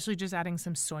 especially just adding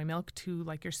some soy milk to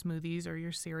like your smoothies or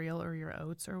your cereal or your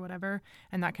oats or whatever.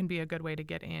 And that can be a good way to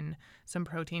get in some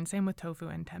protein. Same with tofu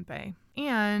and tempeh.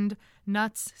 And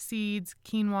nuts, seeds,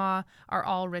 quinoa are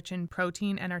all rich in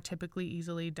protein and are typically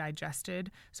easily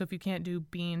digested. So if you can't do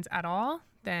beans at all,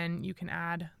 then you can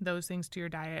add those things to your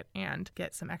diet and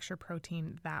get some extra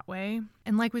protein that way.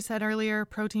 And like we said earlier,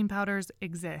 protein powders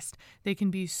exist. They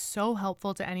can be so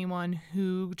helpful to anyone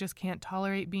who just can't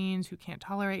tolerate beans, who can't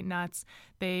tolerate nuts.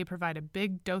 They provide a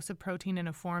big dose of protein in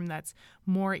a form that's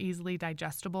more easily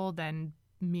digestible than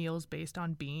meals based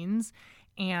on beans.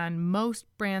 And most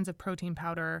brands of protein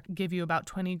powder give you about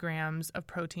 20 grams of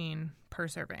protein per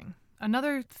serving.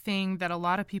 Another thing that a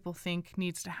lot of people think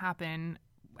needs to happen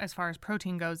as far as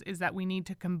protein goes is that we need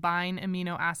to combine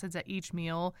amino acids at each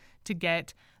meal to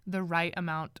get the right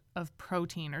amount of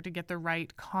protein or to get the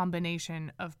right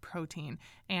combination of protein.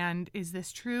 And is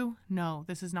this true? No,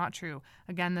 this is not true.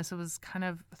 Again, this was kind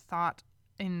of thought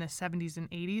in the 70s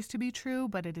and 80s to be true,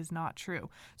 but it is not true.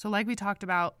 So like we talked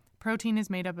about, protein is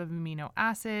made up of amino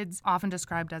acids, often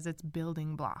described as its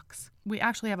building blocks. We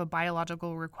actually have a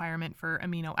biological requirement for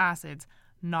amino acids,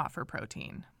 not for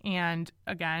protein. And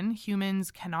again, humans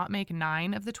cannot make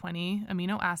 9 of the 20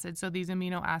 amino acids, so these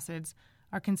amino acids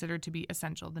are considered to be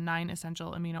essential, the 9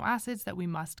 essential amino acids that we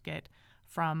must get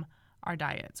from our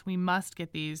diets. We must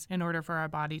get these in order for our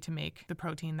body to make the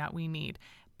protein that we need.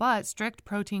 But strict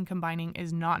protein combining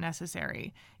is not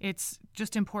necessary. It's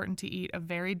just important to eat a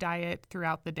varied diet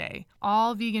throughout the day.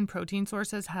 All vegan protein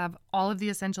sources have all of the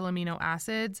essential amino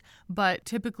acids, but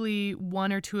typically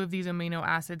 1 or 2 of these amino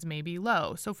acids may be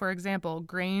low. So for example,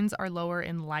 grains are lower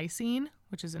in lysine,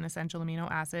 which is an essential amino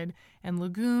acid, and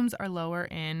legumes are lower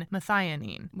in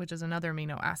methionine, which is another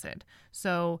amino acid.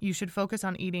 So you should focus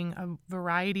on eating a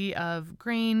variety of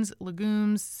grains,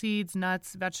 legumes, seeds,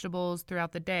 nuts, vegetables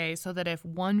throughout the day so that if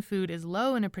one food is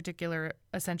low in a particular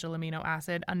essential amino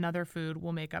acid, another food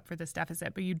will make up for this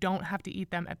deficit, but you don't have to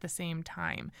eat them at the same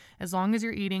time. As long as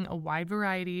you're eating a wide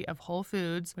variety of whole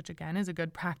foods, which again is a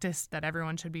good practice that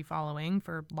everyone should be following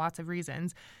for lots of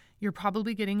reasons, you're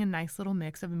probably getting a nice little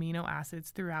mix of amino acids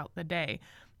throughout the day.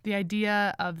 The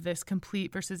idea of this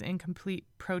complete versus incomplete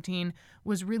protein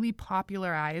was really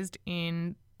popularized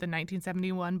in the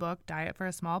 1971 book, Diet for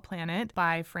a Small Planet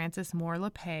by Frances Moore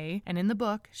Lappé. And in the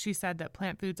book, she said that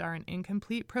plant foods are an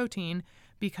incomplete protein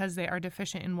because they are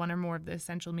deficient in 1 or more of the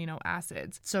essential amino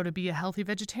acids. So to be a healthy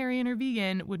vegetarian or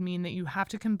vegan would mean that you have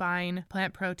to combine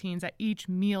plant proteins at each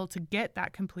meal to get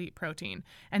that complete protein.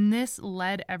 And this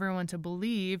led everyone to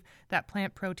believe that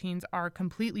plant proteins are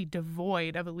completely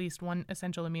devoid of at least 1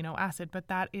 essential amino acid, but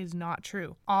that is not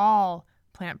true. All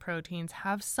plant proteins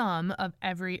have some of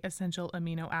every essential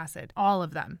amino acid. All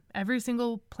of them. Every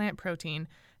single plant protein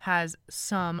has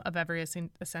some of every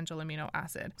essential amino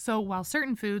acid. So while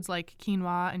certain foods like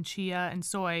quinoa and chia and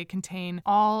soy contain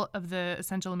all of the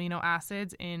essential amino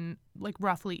acids in like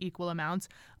roughly equal amounts,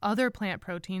 other plant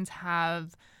proteins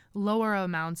have lower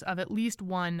amounts of at least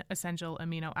 1 essential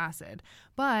amino acid.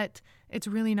 But it's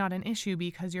really not an issue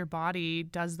because your body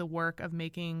does the work of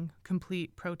making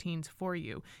complete proteins for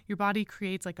you. Your body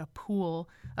creates like a pool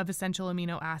of essential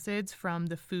amino acids from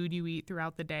the food you eat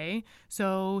throughout the day.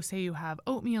 So say you have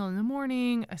oatmeal in the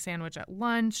morning, a sandwich at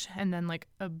lunch, and then like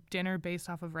a dinner based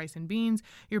off of rice and beans.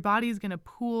 Your body's going to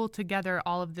pool together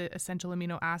all of the essential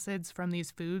amino acids from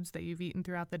these foods that you've eaten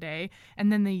throughout the day,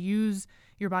 and then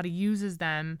your body uses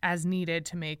them as needed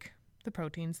to make the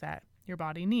proteins that your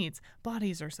body needs.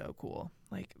 Bodies are so cool.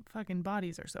 Like, fucking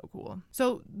bodies are so cool.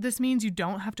 So this means you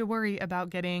don't have to worry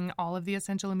about getting all of the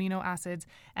essential amino acids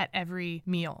at every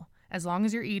meal. As long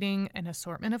as you're eating an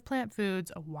assortment of plant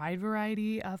foods, a wide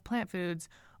variety of plant foods,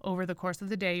 over the course of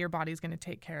the day, your body's going to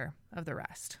take care of the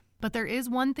rest. But there is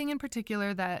one thing in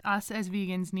particular that us as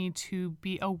vegans need to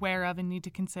be aware of and need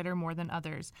to consider more than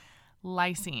others: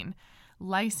 lysine.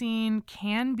 Lysine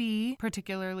can be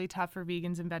particularly tough for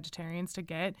vegans and vegetarians to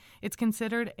get. It's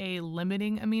considered a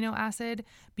limiting amino acid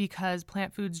because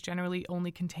plant foods generally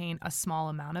only contain a small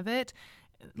amount of it.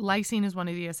 Lysine is one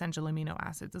of the essential amino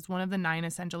acids. It's one of the 9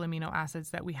 essential amino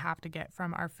acids that we have to get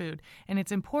from our food. And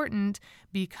it's important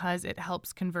because it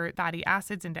helps convert fatty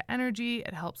acids into energy.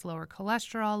 It helps lower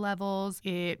cholesterol levels.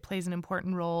 It plays an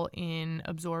important role in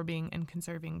absorbing and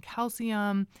conserving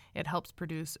calcium. It helps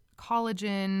produce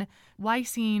collagen.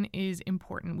 Lysine is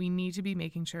important. We need to be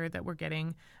making sure that we're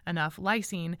getting enough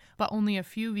lysine, but only a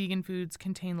few vegan foods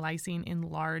contain lysine in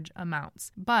large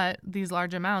amounts. But these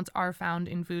large amounts are found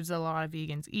in foods that a lot of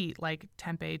vegans eat, like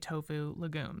tempeh, tofu,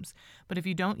 legumes. But if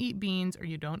you don't eat beans or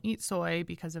you don't eat soy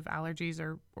because of allergies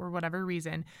or whatever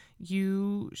reason,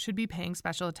 you should be paying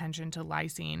special attention to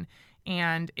lysine.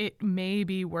 And it may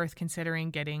be worth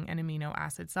considering getting an amino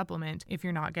acid supplement if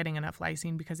you're not getting enough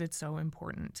lysine because it's so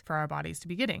important for our bodies to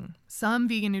be getting. Some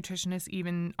vegan nutritionists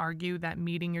even argue that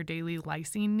meeting your daily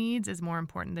lysine needs is more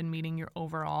important than meeting your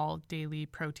overall daily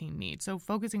protein needs. So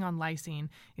focusing on lysine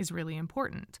is really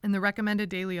important. And the recommended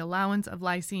daily allowance of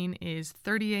lysine is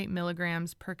 38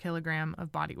 milligrams per kilogram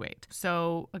of body weight.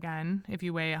 So again, if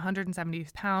you weigh 170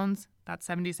 pounds, that's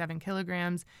 77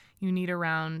 kilograms, you need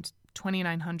around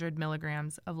 2,900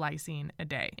 milligrams of lysine a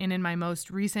day. And in my most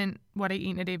recent What I Eat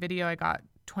in a Day video, I got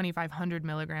 2,500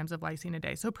 milligrams of lysine a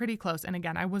day. So pretty close. And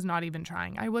again, I was not even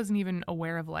trying. I wasn't even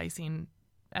aware of lysine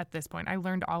at this point. I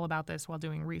learned all about this while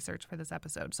doing research for this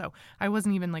episode. So I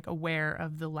wasn't even aware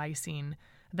of the lysine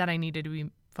that I needed to be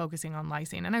focusing on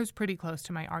lysine. And I was pretty close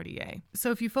to my RDA.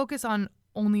 So if you focus on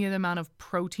only the amount of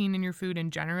protein in your food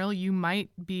in general. You might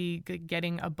be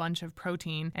getting a bunch of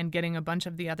protein and getting a bunch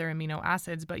of the other amino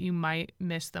acids, but you might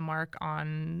miss the mark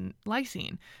on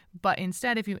lysine. But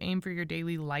instead, if you aim for your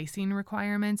daily lysine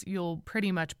requirements, you'll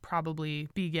pretty much probably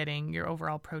be getting your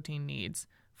overall protein needs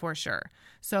for sure.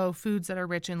 So foods that are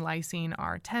rich in lysine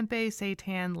are tempeh,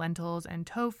 seitan, lentils, and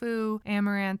tofu.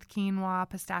 Amaranth, quinoa,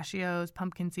 pistachios,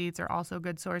 pumpkin seeds are also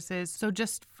good sources. So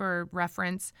just for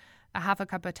reference, a half a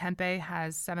cup of tempeh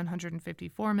has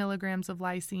 754 milligrams of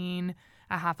lysine.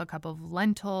 A half a cup of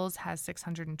lentils has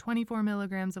 624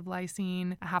 milligrams of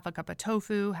lysine. A half a cup of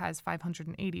tofu has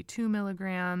 582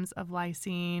 milligrams of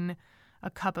lysine. A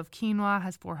cup of quinoa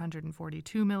has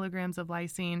 442 milligrams of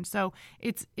lysine. So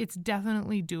it's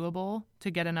definitely doable to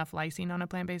get enough lysine on a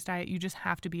plant-based diet. You just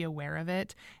have to be aware of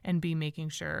it and be making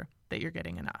sure that you're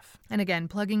getting enough. And again,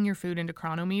 plugging your food into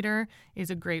Cronometer is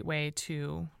a great way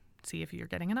to see if you're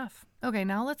getting enough. Okay,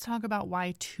 now let's talk about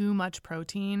why too much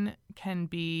protein can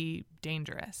be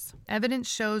dangerous. Evidence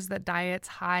shows that diets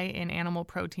high in animal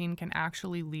protein can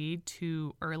actually lead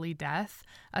to early death.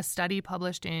 A study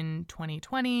published in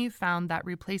 2020 found that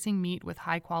replacing meat with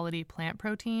high-quality plant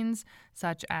proteins,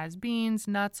 such as beans,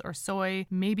 nuts, or soy,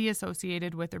 may be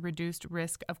associated with a reduced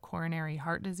risk of coronary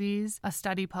heart disease. A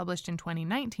study published in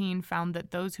 2019 found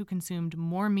that those who consumed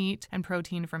more meat and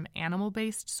protein from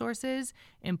animal-based sources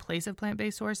in place of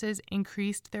plant-based sources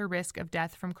increased their risk of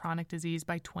death from chronic disease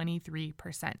by 23%.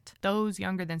 Those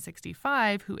younger than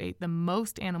 65 who ate the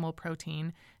most animal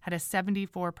protein had a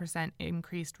 74%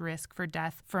 increased risk for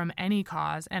death from any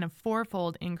cause and a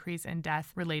 4-fold increase in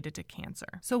death related to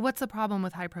cancer. So what's the problem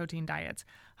with high-protein diets?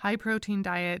 High-protein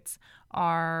diets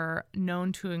are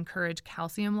known to encourage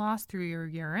calcium loss through your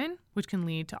urine, which can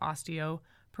lead to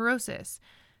osteoporosis.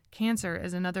 Cancer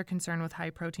is another concern with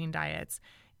high-protein diets,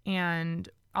 and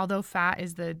although fat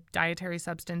is the dietary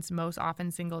substance most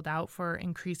often singled out for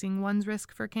increasing one's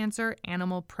risk for cancer,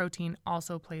 animal protein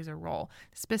also plays a role.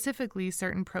 Specifically,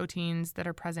 certain proteins that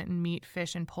are present in meat,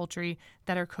 fish, and poultry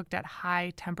that are cooked at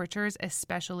high temperatures,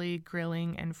 especially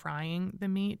grilling and frying the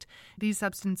meat. These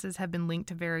substances have been linked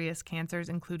to various cancers,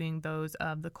 including those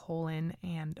of the colon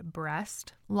and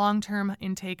breast. Long-term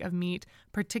intake of meat,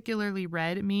 particularly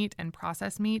red meat and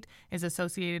processed meat, is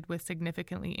associated with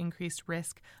significantly increased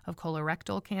risk of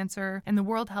colorectal cancer, and the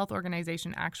World Health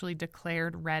Organization actually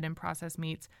declared red and processed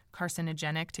meats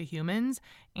carcinogenic to humans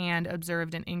and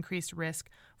observed an increased risk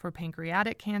for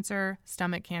pancreatic cancer,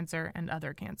 stomach cancer, and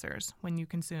other cancers when you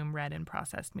consume red and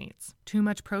processed meats. Too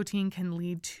much protein can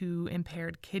lead to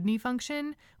impaired kidney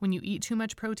function. When you eat too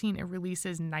much protein, it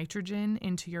releases nitrogen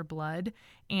into your blood,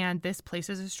 and this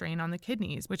places a strain on the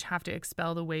kidneys, which have to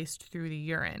expel the waste through the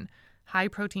urine.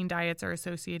 High-protein diets are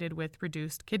associated with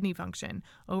reduced kidney function.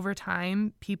 Over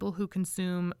time, people who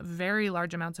consume very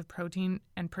large amounts of protein,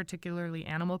 and particularly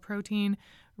animal protein,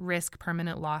 risk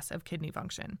permanent loss of kidney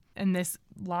function. And this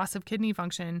loss of kidney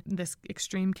function, this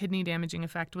extreme kidney damaging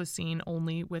effect, was seen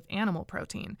only with animal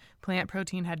protein. Plant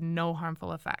protein had no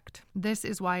harmful effect. This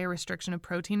is why a restriction of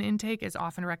protein intake is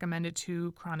often recommended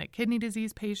to chronic kidney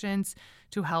disease patients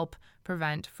to help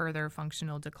prevent further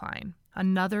functional decline.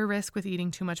 Another risk with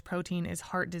eating too much protein is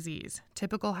heart disease.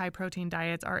 Typical high-protein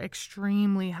diets are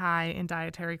extremely high in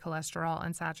dietary cholesterol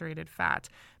and saturated fat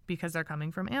because they're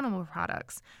coming from animal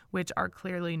products, which are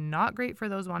clearly not great for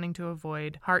those wanting to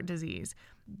avoid heart disease.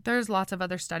 There's lots of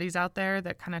other studies out there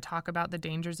that kind of talk about the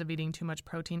dangers of eating too much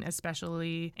protein,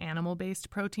 especially animal-based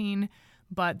protein,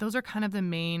 but those are kind of the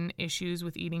main issues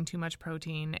with eating too much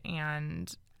protein,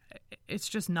 and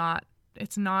it's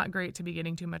not great to be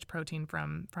getting too much protein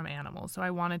from animals. So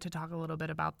I wanted to talk a little bit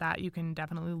about that. You can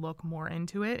definitely look more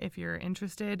into it if you're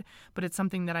interested, but it's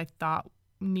something that I thought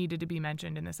needed to be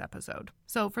mentioned in this episode.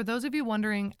 So for those of you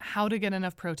wondering how to get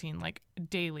enough protein, like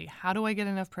daily, how do I get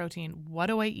enough protein? What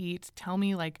do I eat? Tell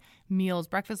me like meals,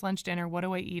 breakfast, lunch, dinner, what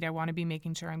do I eat? I want to be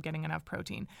making sure I'm getting enough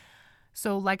protein.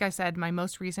 So like I said, my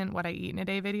most recent What I Eat in a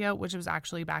Day video, which was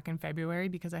actually back in February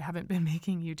because I haven't been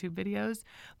making YouTube videos,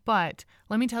 but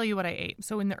let me tell you what I ate.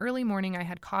 So in the early morning, I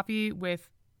had coffee with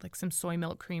like some soy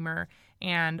milk creamer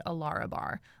and a Lara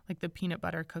bar, like the peanut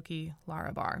butter cookie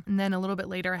Lara bar. And then a little bit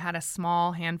later, I had a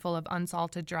small handful of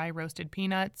unsalted dry roasted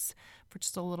peanuts for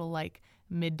just a little like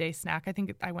midday snack. I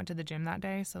think I went to the gym that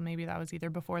day, so maybe that was either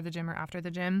before the gym or after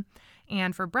the gym.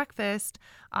 And for breakfast,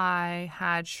 I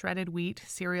had shredded wheat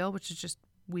cereal, which is just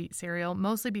wheat cereal,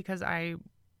 mostly because I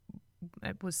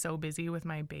was so busy with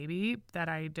my baby that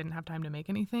I didn't have time to make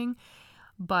anything.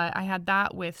 But I had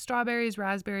that with strawberries,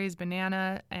 raspberries,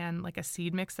 banana, and like a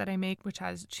seed mix that I make, which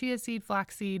has chia seed,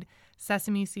 flaxseed,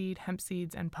 sesame seed, hemp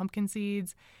seeds, and pumpkin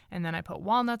seeds. And then I put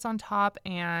walnuts on top,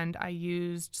 and I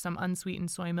used some unsweetened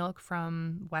soy milk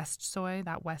from West Soy,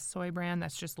 that West Soy brand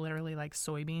that's just literally like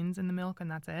soybeans in the milk,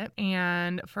 and that's it.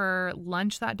 And for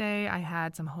lunch that day, I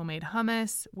had some homemade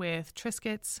hummus with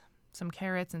Triscuits, some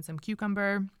carrots, and some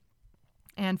cucumber.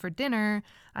 And for dinner,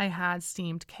 I had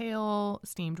steamed kale,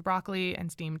 steamed broccoli,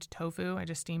 and steamed tofu. I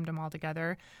just steamed them all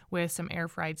together with some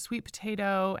air-fried sweet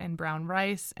potato and brown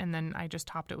rice. And then I just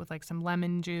topped it with like some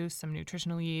lemon juice, some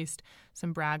nutritional yeast,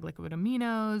 some Bragg liquid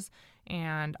aminos,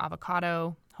 and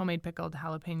avocado, homemade pickled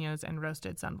jalapenos, and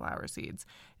roasted sunflower seeds.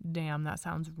 Damn, that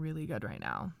sounds really good right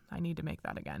now. I need to make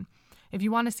that again. If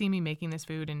you want to see me making this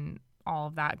food and all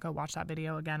of that, go watch that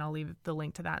video. Again, I'll leave the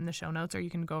link to that in the show notes, or you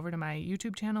can go over to my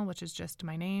YouTube channel, which is just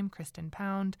my name, Kristen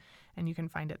Pound, and you can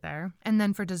find it there. And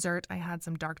then for dessert, I had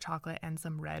some dark chocolate and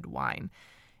some red wine.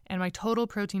 And my total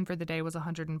protein for the day was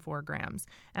 104 grams.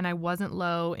 And I wasn't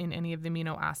low in any of the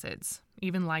amino acids,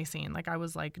 even lysine. Like I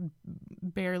was like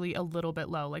barely a little bit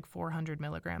low, like 400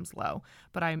 milligrams low.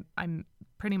 But I'm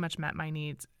pretty much met my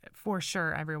needs for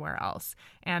sure everywhere else.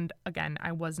 And again,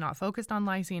 I was not focused on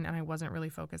lysine, and I wasn't really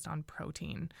focused on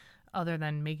protein other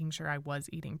than making sure I was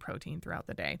eating protein throughout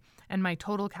the day. And my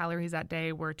total calories that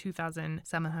day were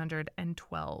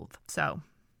 2,712. So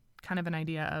kind of an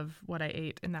idea of what I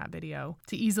ate in that video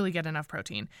to easily get enough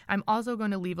protein. I'm also going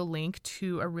to leave a link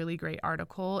to a really great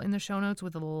article in the show notes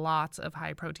with lots of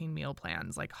high protein meal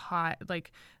plans, like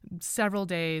several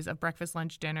days of breakfast,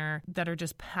 lunch, dinner that are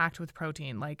just packed with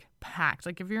protein, like packed.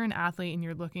 Like if you're an athlete and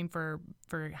you're looking for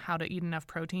how to eat enough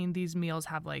protein, these meals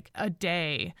have like a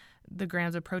day. The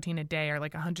grams of protein a day are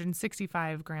like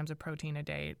 165 grams of protein a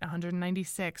day,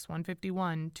 196,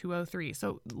 151, 203.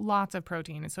 So lots of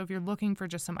protein. And so if you're looking for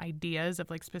just some ideas of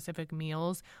like specific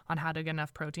meals on how to get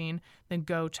enough protein, then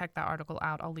go check that article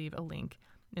out. I'll leave a link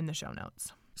in the show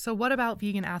notes. So what about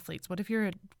vegan athletes? What if you're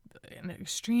an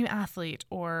extreme athlete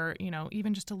or,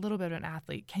 even just a little bit of an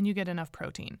athlete? Can you get enough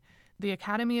protein? The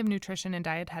Academy of Nutrition and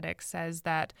Dietetics says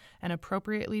that an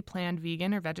appropriately planned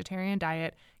vegan or vegetarian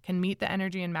diet can meet the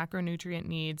energy and macronutrient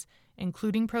needs,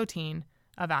 including protein,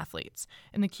 of athletes.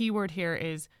 And the key word here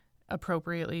is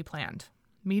appropriately planned.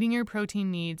 Meeting your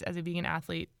protein needs as a vegan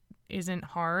athlete isn't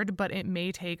hard, but it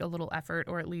may take a little effort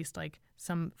or at least like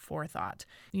some forethought.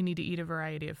 You need to eat a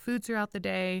variety of foods throughout the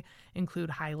day, include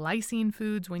high lysine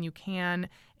foods when you can,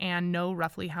 and know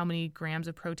roughly how many grams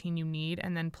of protein you need,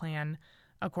 and then plan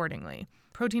accordingly.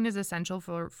 Protein is essential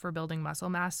for building muscle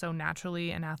mass, so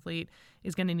naturally an athlete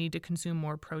is going to need to consume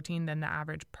more protein than the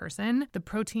average person. The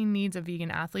protein needs of vegan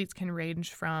athletes can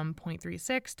range from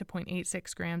 0.36 to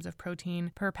 0.86 grams of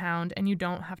protein per pound, and you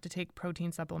don't have to take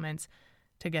protein supplements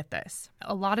to get this.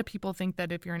 A lot of people think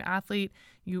that if you're an athlete,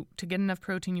 to get enough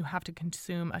protein, you have to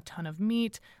consume a ton of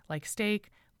meat, like steak,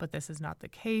 but this is not the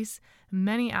case.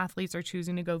 Many athletes are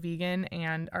choosing to go vegan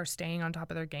and are staying on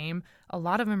top of their game. A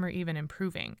lot of them are even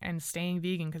improving and staying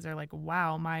vegan because they're like,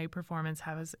 wow, my performance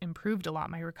has improved a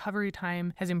lot. My recovery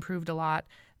time has improved a lot.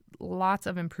 Lots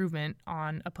of improvement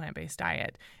on a plant-based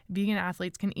diet. Vegan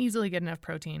athletes can easily get enough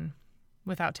protein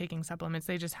without taking supplements.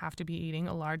 They just have to be eating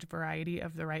a large variety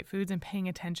of the right foods and paying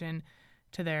attention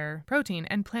to their protein.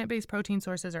 And plant-based protein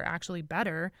sources are actually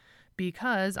better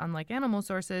because, unlike animal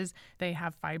sources, they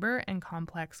have fiber and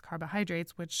complex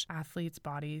carbohydrates, which athletes'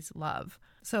 bodies love.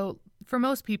 So for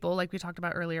most people, like we talked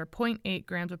about earlier, 0.8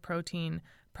 grams of protein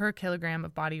per kilogram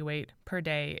of body weight per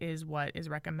day is what is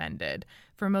recommended.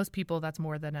 For most people, that's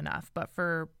more than enough. But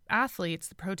for athletes,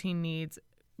 the protein needs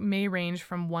may range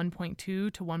from 1.2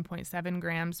 to 1.7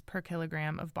 grams per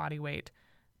kilogram of body weight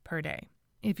per day.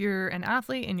 If you're an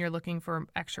athlete and you're looking for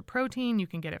extra protein, you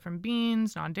can get it from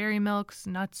beans, non-dairy milks,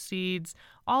 nuts, seeds,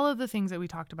 all of the things that we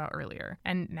talked about earlier.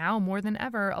 And now more than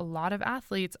ever, a lot of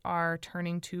athletes are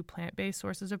turning to plant-based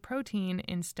sources of protein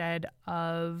instead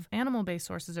of animal-based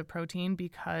sources of protein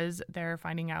because they're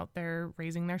finding out they're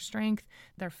raising their strength,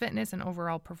 their fitness and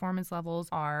overall performance levels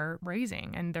are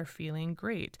raising, and they're feeling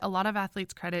great. A lot of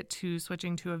athletes credit to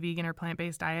switching to a vegan or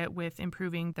plant-based diet with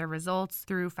improving their results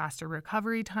through faster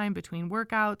recovery time between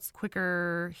workouts,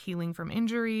 quicker healing from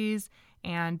injuries,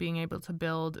 and being able to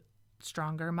build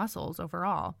stronger muscles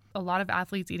overall. A lot of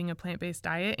athletes eating a plant-based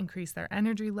diet increase their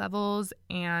energy levels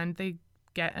and they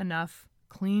get enough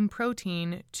clean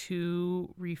protein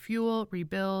to refuel,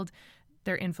 rebuild.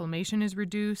 Their inflammation is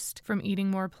reduced from eating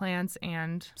more plants,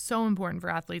 and so important for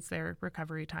athletes, their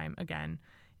recovery time, again,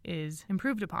 is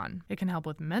improved upon. It can help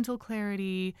with mental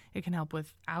clarity. It can help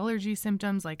with allergy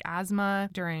symptoms like asthma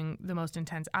during the most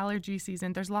intense allergy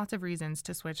season. There's lots of reasons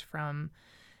to switch from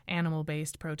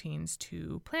animal-based proteins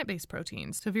to plant-based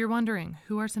proteins. So if you're wondering,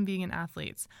 who are some vegan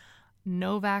athletes?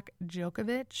 Novak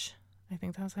Djokovic, I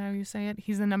think that's how you say it.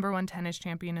 He's the #1 tennis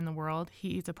champion in the world. He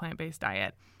eats a plant-based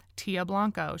diet. Tia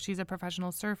Blanco, she's a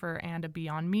professional surfer and a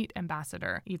Beyond Meat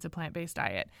ambassador, eats a plant-based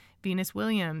diet. Venus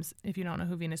Williams, if you don't know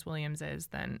who Venus Williams is,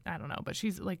 then I don't know, but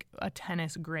she's like a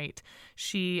tennis great.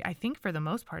 She, I think for the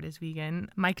most part, is vegan.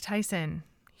 Mike Tyson,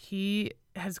 he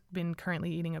has been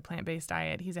currently eating a plant-based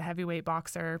diet. He's a heavyweight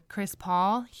boxer. Chris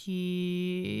Paul,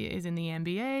 he is in the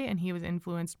NBA and he was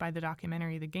influenced by the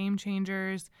documentary The Game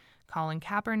Changers. Colin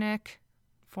Kaepernick,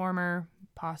 former,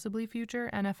 possibly future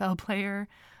NFL player.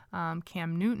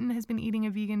 Cam Newton has been eating a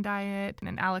vegan diet,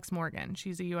 and Alex Morgan,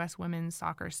 she's a U.S. women's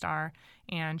soccer star,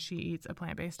 and she eats a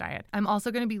plant-based diet. I'm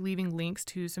also going to be leaving links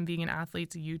to some vegan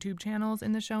athletes' YouTube channels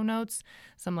in the show notes,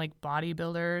 some like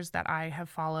bodybuilders that I have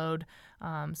followed,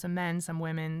 some men, some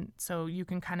women, so you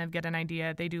can kind of get an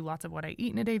idea. They do lots of what I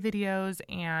eat in a day videos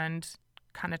and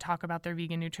kind of talk about their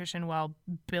vegan nutrition while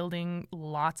building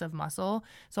lots of muscle.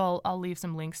 So I'll leave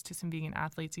some links to some vegan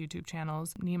athletes' YouTube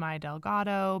channels: Nimai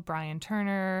Delgado, Brian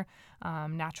Turner,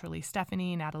 Naturally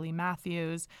Stephanie, Natalie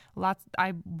Matthews.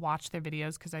 I watch their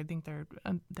videos because I think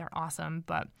they're awesome.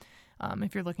 But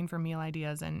if you're looking for meal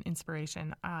ideas and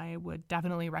inspiration, I would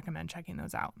definitely recommend checking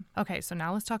those out. Okay, so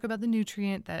now let's talk about the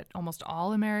nutrient that almost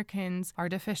all Americans are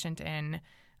deficient in.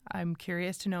 I'm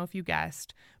curious to know if you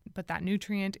guessed, but that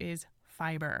nutrient is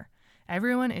fiber.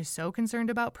 Everyone is so concerned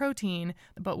about protein,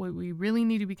 but what we really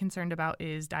need to be concerned about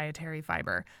is dietary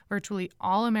fiber. Virtually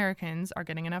all Americans are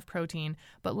getting enough protein,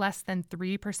 but less than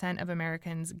 3% of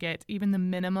Americans get even the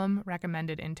minimum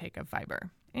recommended intake of fiber.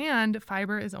 And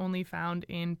fiber is only found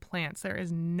in plants. There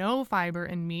is no fiber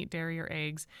in meat, dairy, or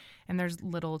eggs, and there's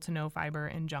little to no fiber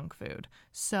in junk food.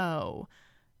 So,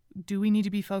 do we need to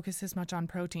be focused as much on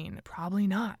protein? Probably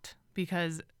not,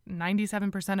 because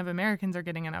 97% of Americans are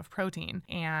getting enough protein,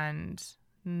 and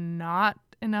not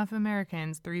enough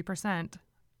Americans, 3%,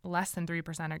 less than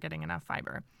 3% are getting enough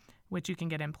fiber, which you can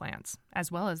get in plants,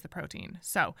 as well as the protein.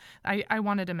 So I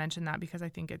wanted to mention that because I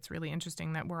think it's really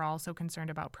interesting that we're all so concerned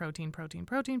about protein,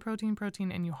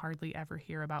 and you hardly ever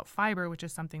hear about fiber, which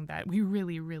is something that we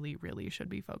really, really, really should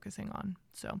be focusing on.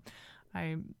 So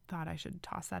I thought I should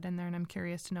toss that in there, and I'm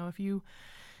curious to know if you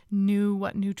knew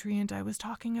what nutrient I was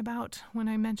talking about when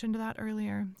I mentioned that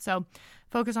earlier. So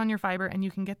focus on your fiber, and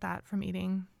you can get that from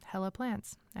eating hella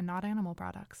plants and not animal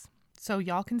products. So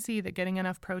y'all can see that getting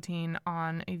enough protein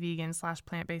on a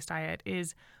vegan/plant-based diet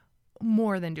is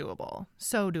more than doable.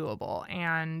 So doable.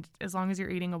 And as long as you're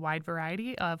eating a wide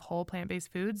variety of whole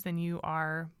plant-based foods, then you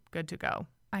are good to go.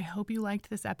 I hope you liked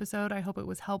this episode. I hope it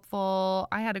was helpful.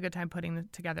 I had a good time putting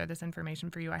together this information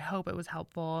for you. I hope it was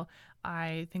helpful.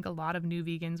 I think a lot of new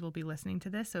vegans will be listening to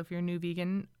this. So if you're a new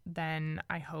vegan, then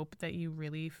I hope that you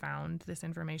really found this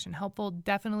information helpful.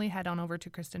 Definitely head on over to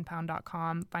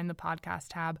KristenPound.com, find the podcast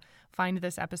tab, find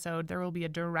this episode. There will be a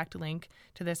direct link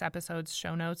to this episode's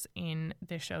show notes in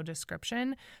the show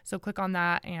description. So click on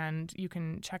that and you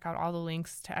can check out all the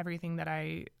links to everything that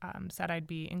I said I'd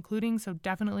be including. So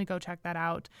definitely go check that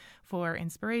out for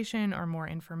inspiration or more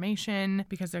information,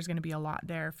 because there's going to be a lot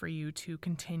there for you to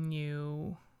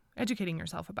continue educating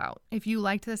yourself about. If you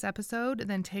liked this episode,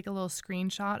 then take a little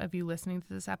screenshot of you listening to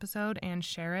this episode and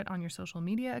share it on your social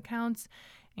media accounts,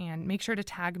 and make sure to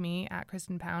tag me at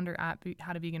Kristen Pound or at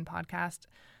How to Vegan Podcast,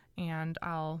 and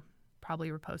I'll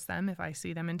probably repost them if I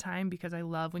see them in time, because I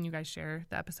love when you guys share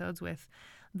the episodes with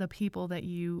the people that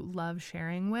you love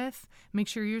sharing with. Make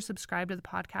sure you're subscribed to the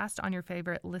podcast on your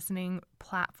favorite listening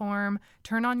platform.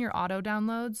 Turn on your auto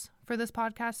downloads for this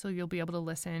podcast so you'll be able to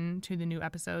listen to the new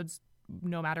episodes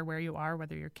no matter where you are,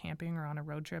 whether you're camping or on a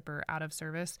road trip or out of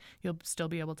service. You'll still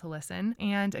be able to listen.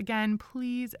 And again,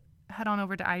 please head on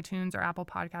over to iTunes or Apple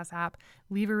Podcast app,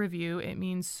 leave a review. It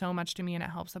means so much to me and it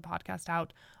helps the podcast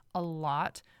out a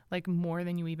lot, like more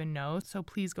than you even know. So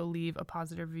please go leave a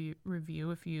positive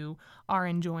review if you are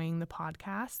enjoying the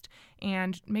podcast,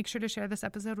 and make sure to share this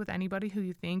episode with anybody who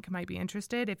you think might be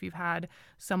interested. If you've had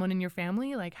someone in your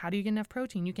family, like, how do you get enough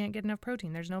protein? You can't get enough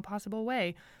protein. There's no possible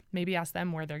way. Maybe ask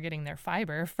them where they're getting their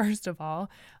fiber, first of all,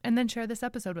 and then share this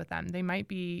episode with them. It might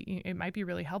be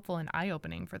really helpful and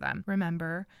eye-opening for them.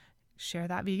 Remember, share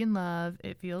that vegan love.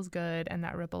 It feels good, and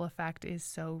that ripple effect is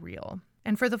so real.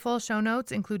 And for the full show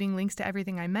notes, including links to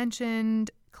everything I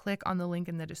mentioned, click on the link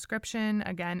in the description.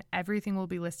 Again, everything will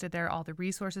be listed there. All the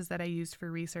resources that I used for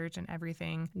research and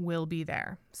everything will be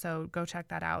there. So go check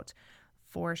that out.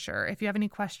 for sure. If you have any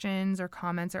questions or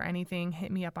comments or anything,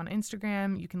 hit me up on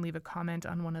Instagram. You can leave a comment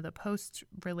on one of the posts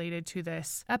related to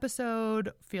this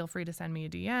episode. Feel free to send me a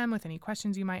DM with any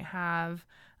questions you might have,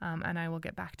 and I will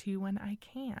get back to you when I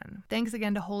can. Thanks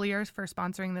again to Holy Earth for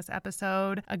sponsoring this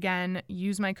episode. Again,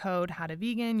 use my code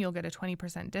HowToVegan. You'll get a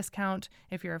 20% discount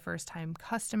if you're a first-time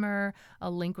customer.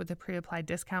 A link with the pre-applied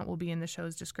discount will be in the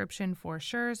show's description for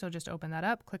sure, so just open that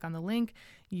up, click on the link.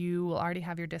 You will already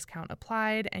have your discount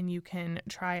applied, and you can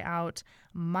try out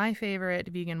my favorite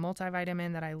vegan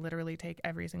multivitamin that I literally take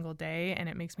every single day, and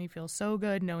it makes me feel so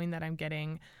good knowing that I'm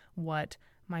getting what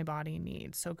my body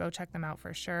needs. So go check them out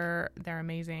for sure. They're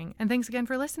amazing. And thanks again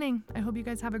for listening. I hope you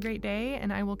guys have a great day,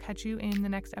 and I will catch you in the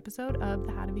next episode of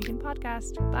the How to Vegan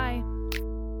podcast. Bye.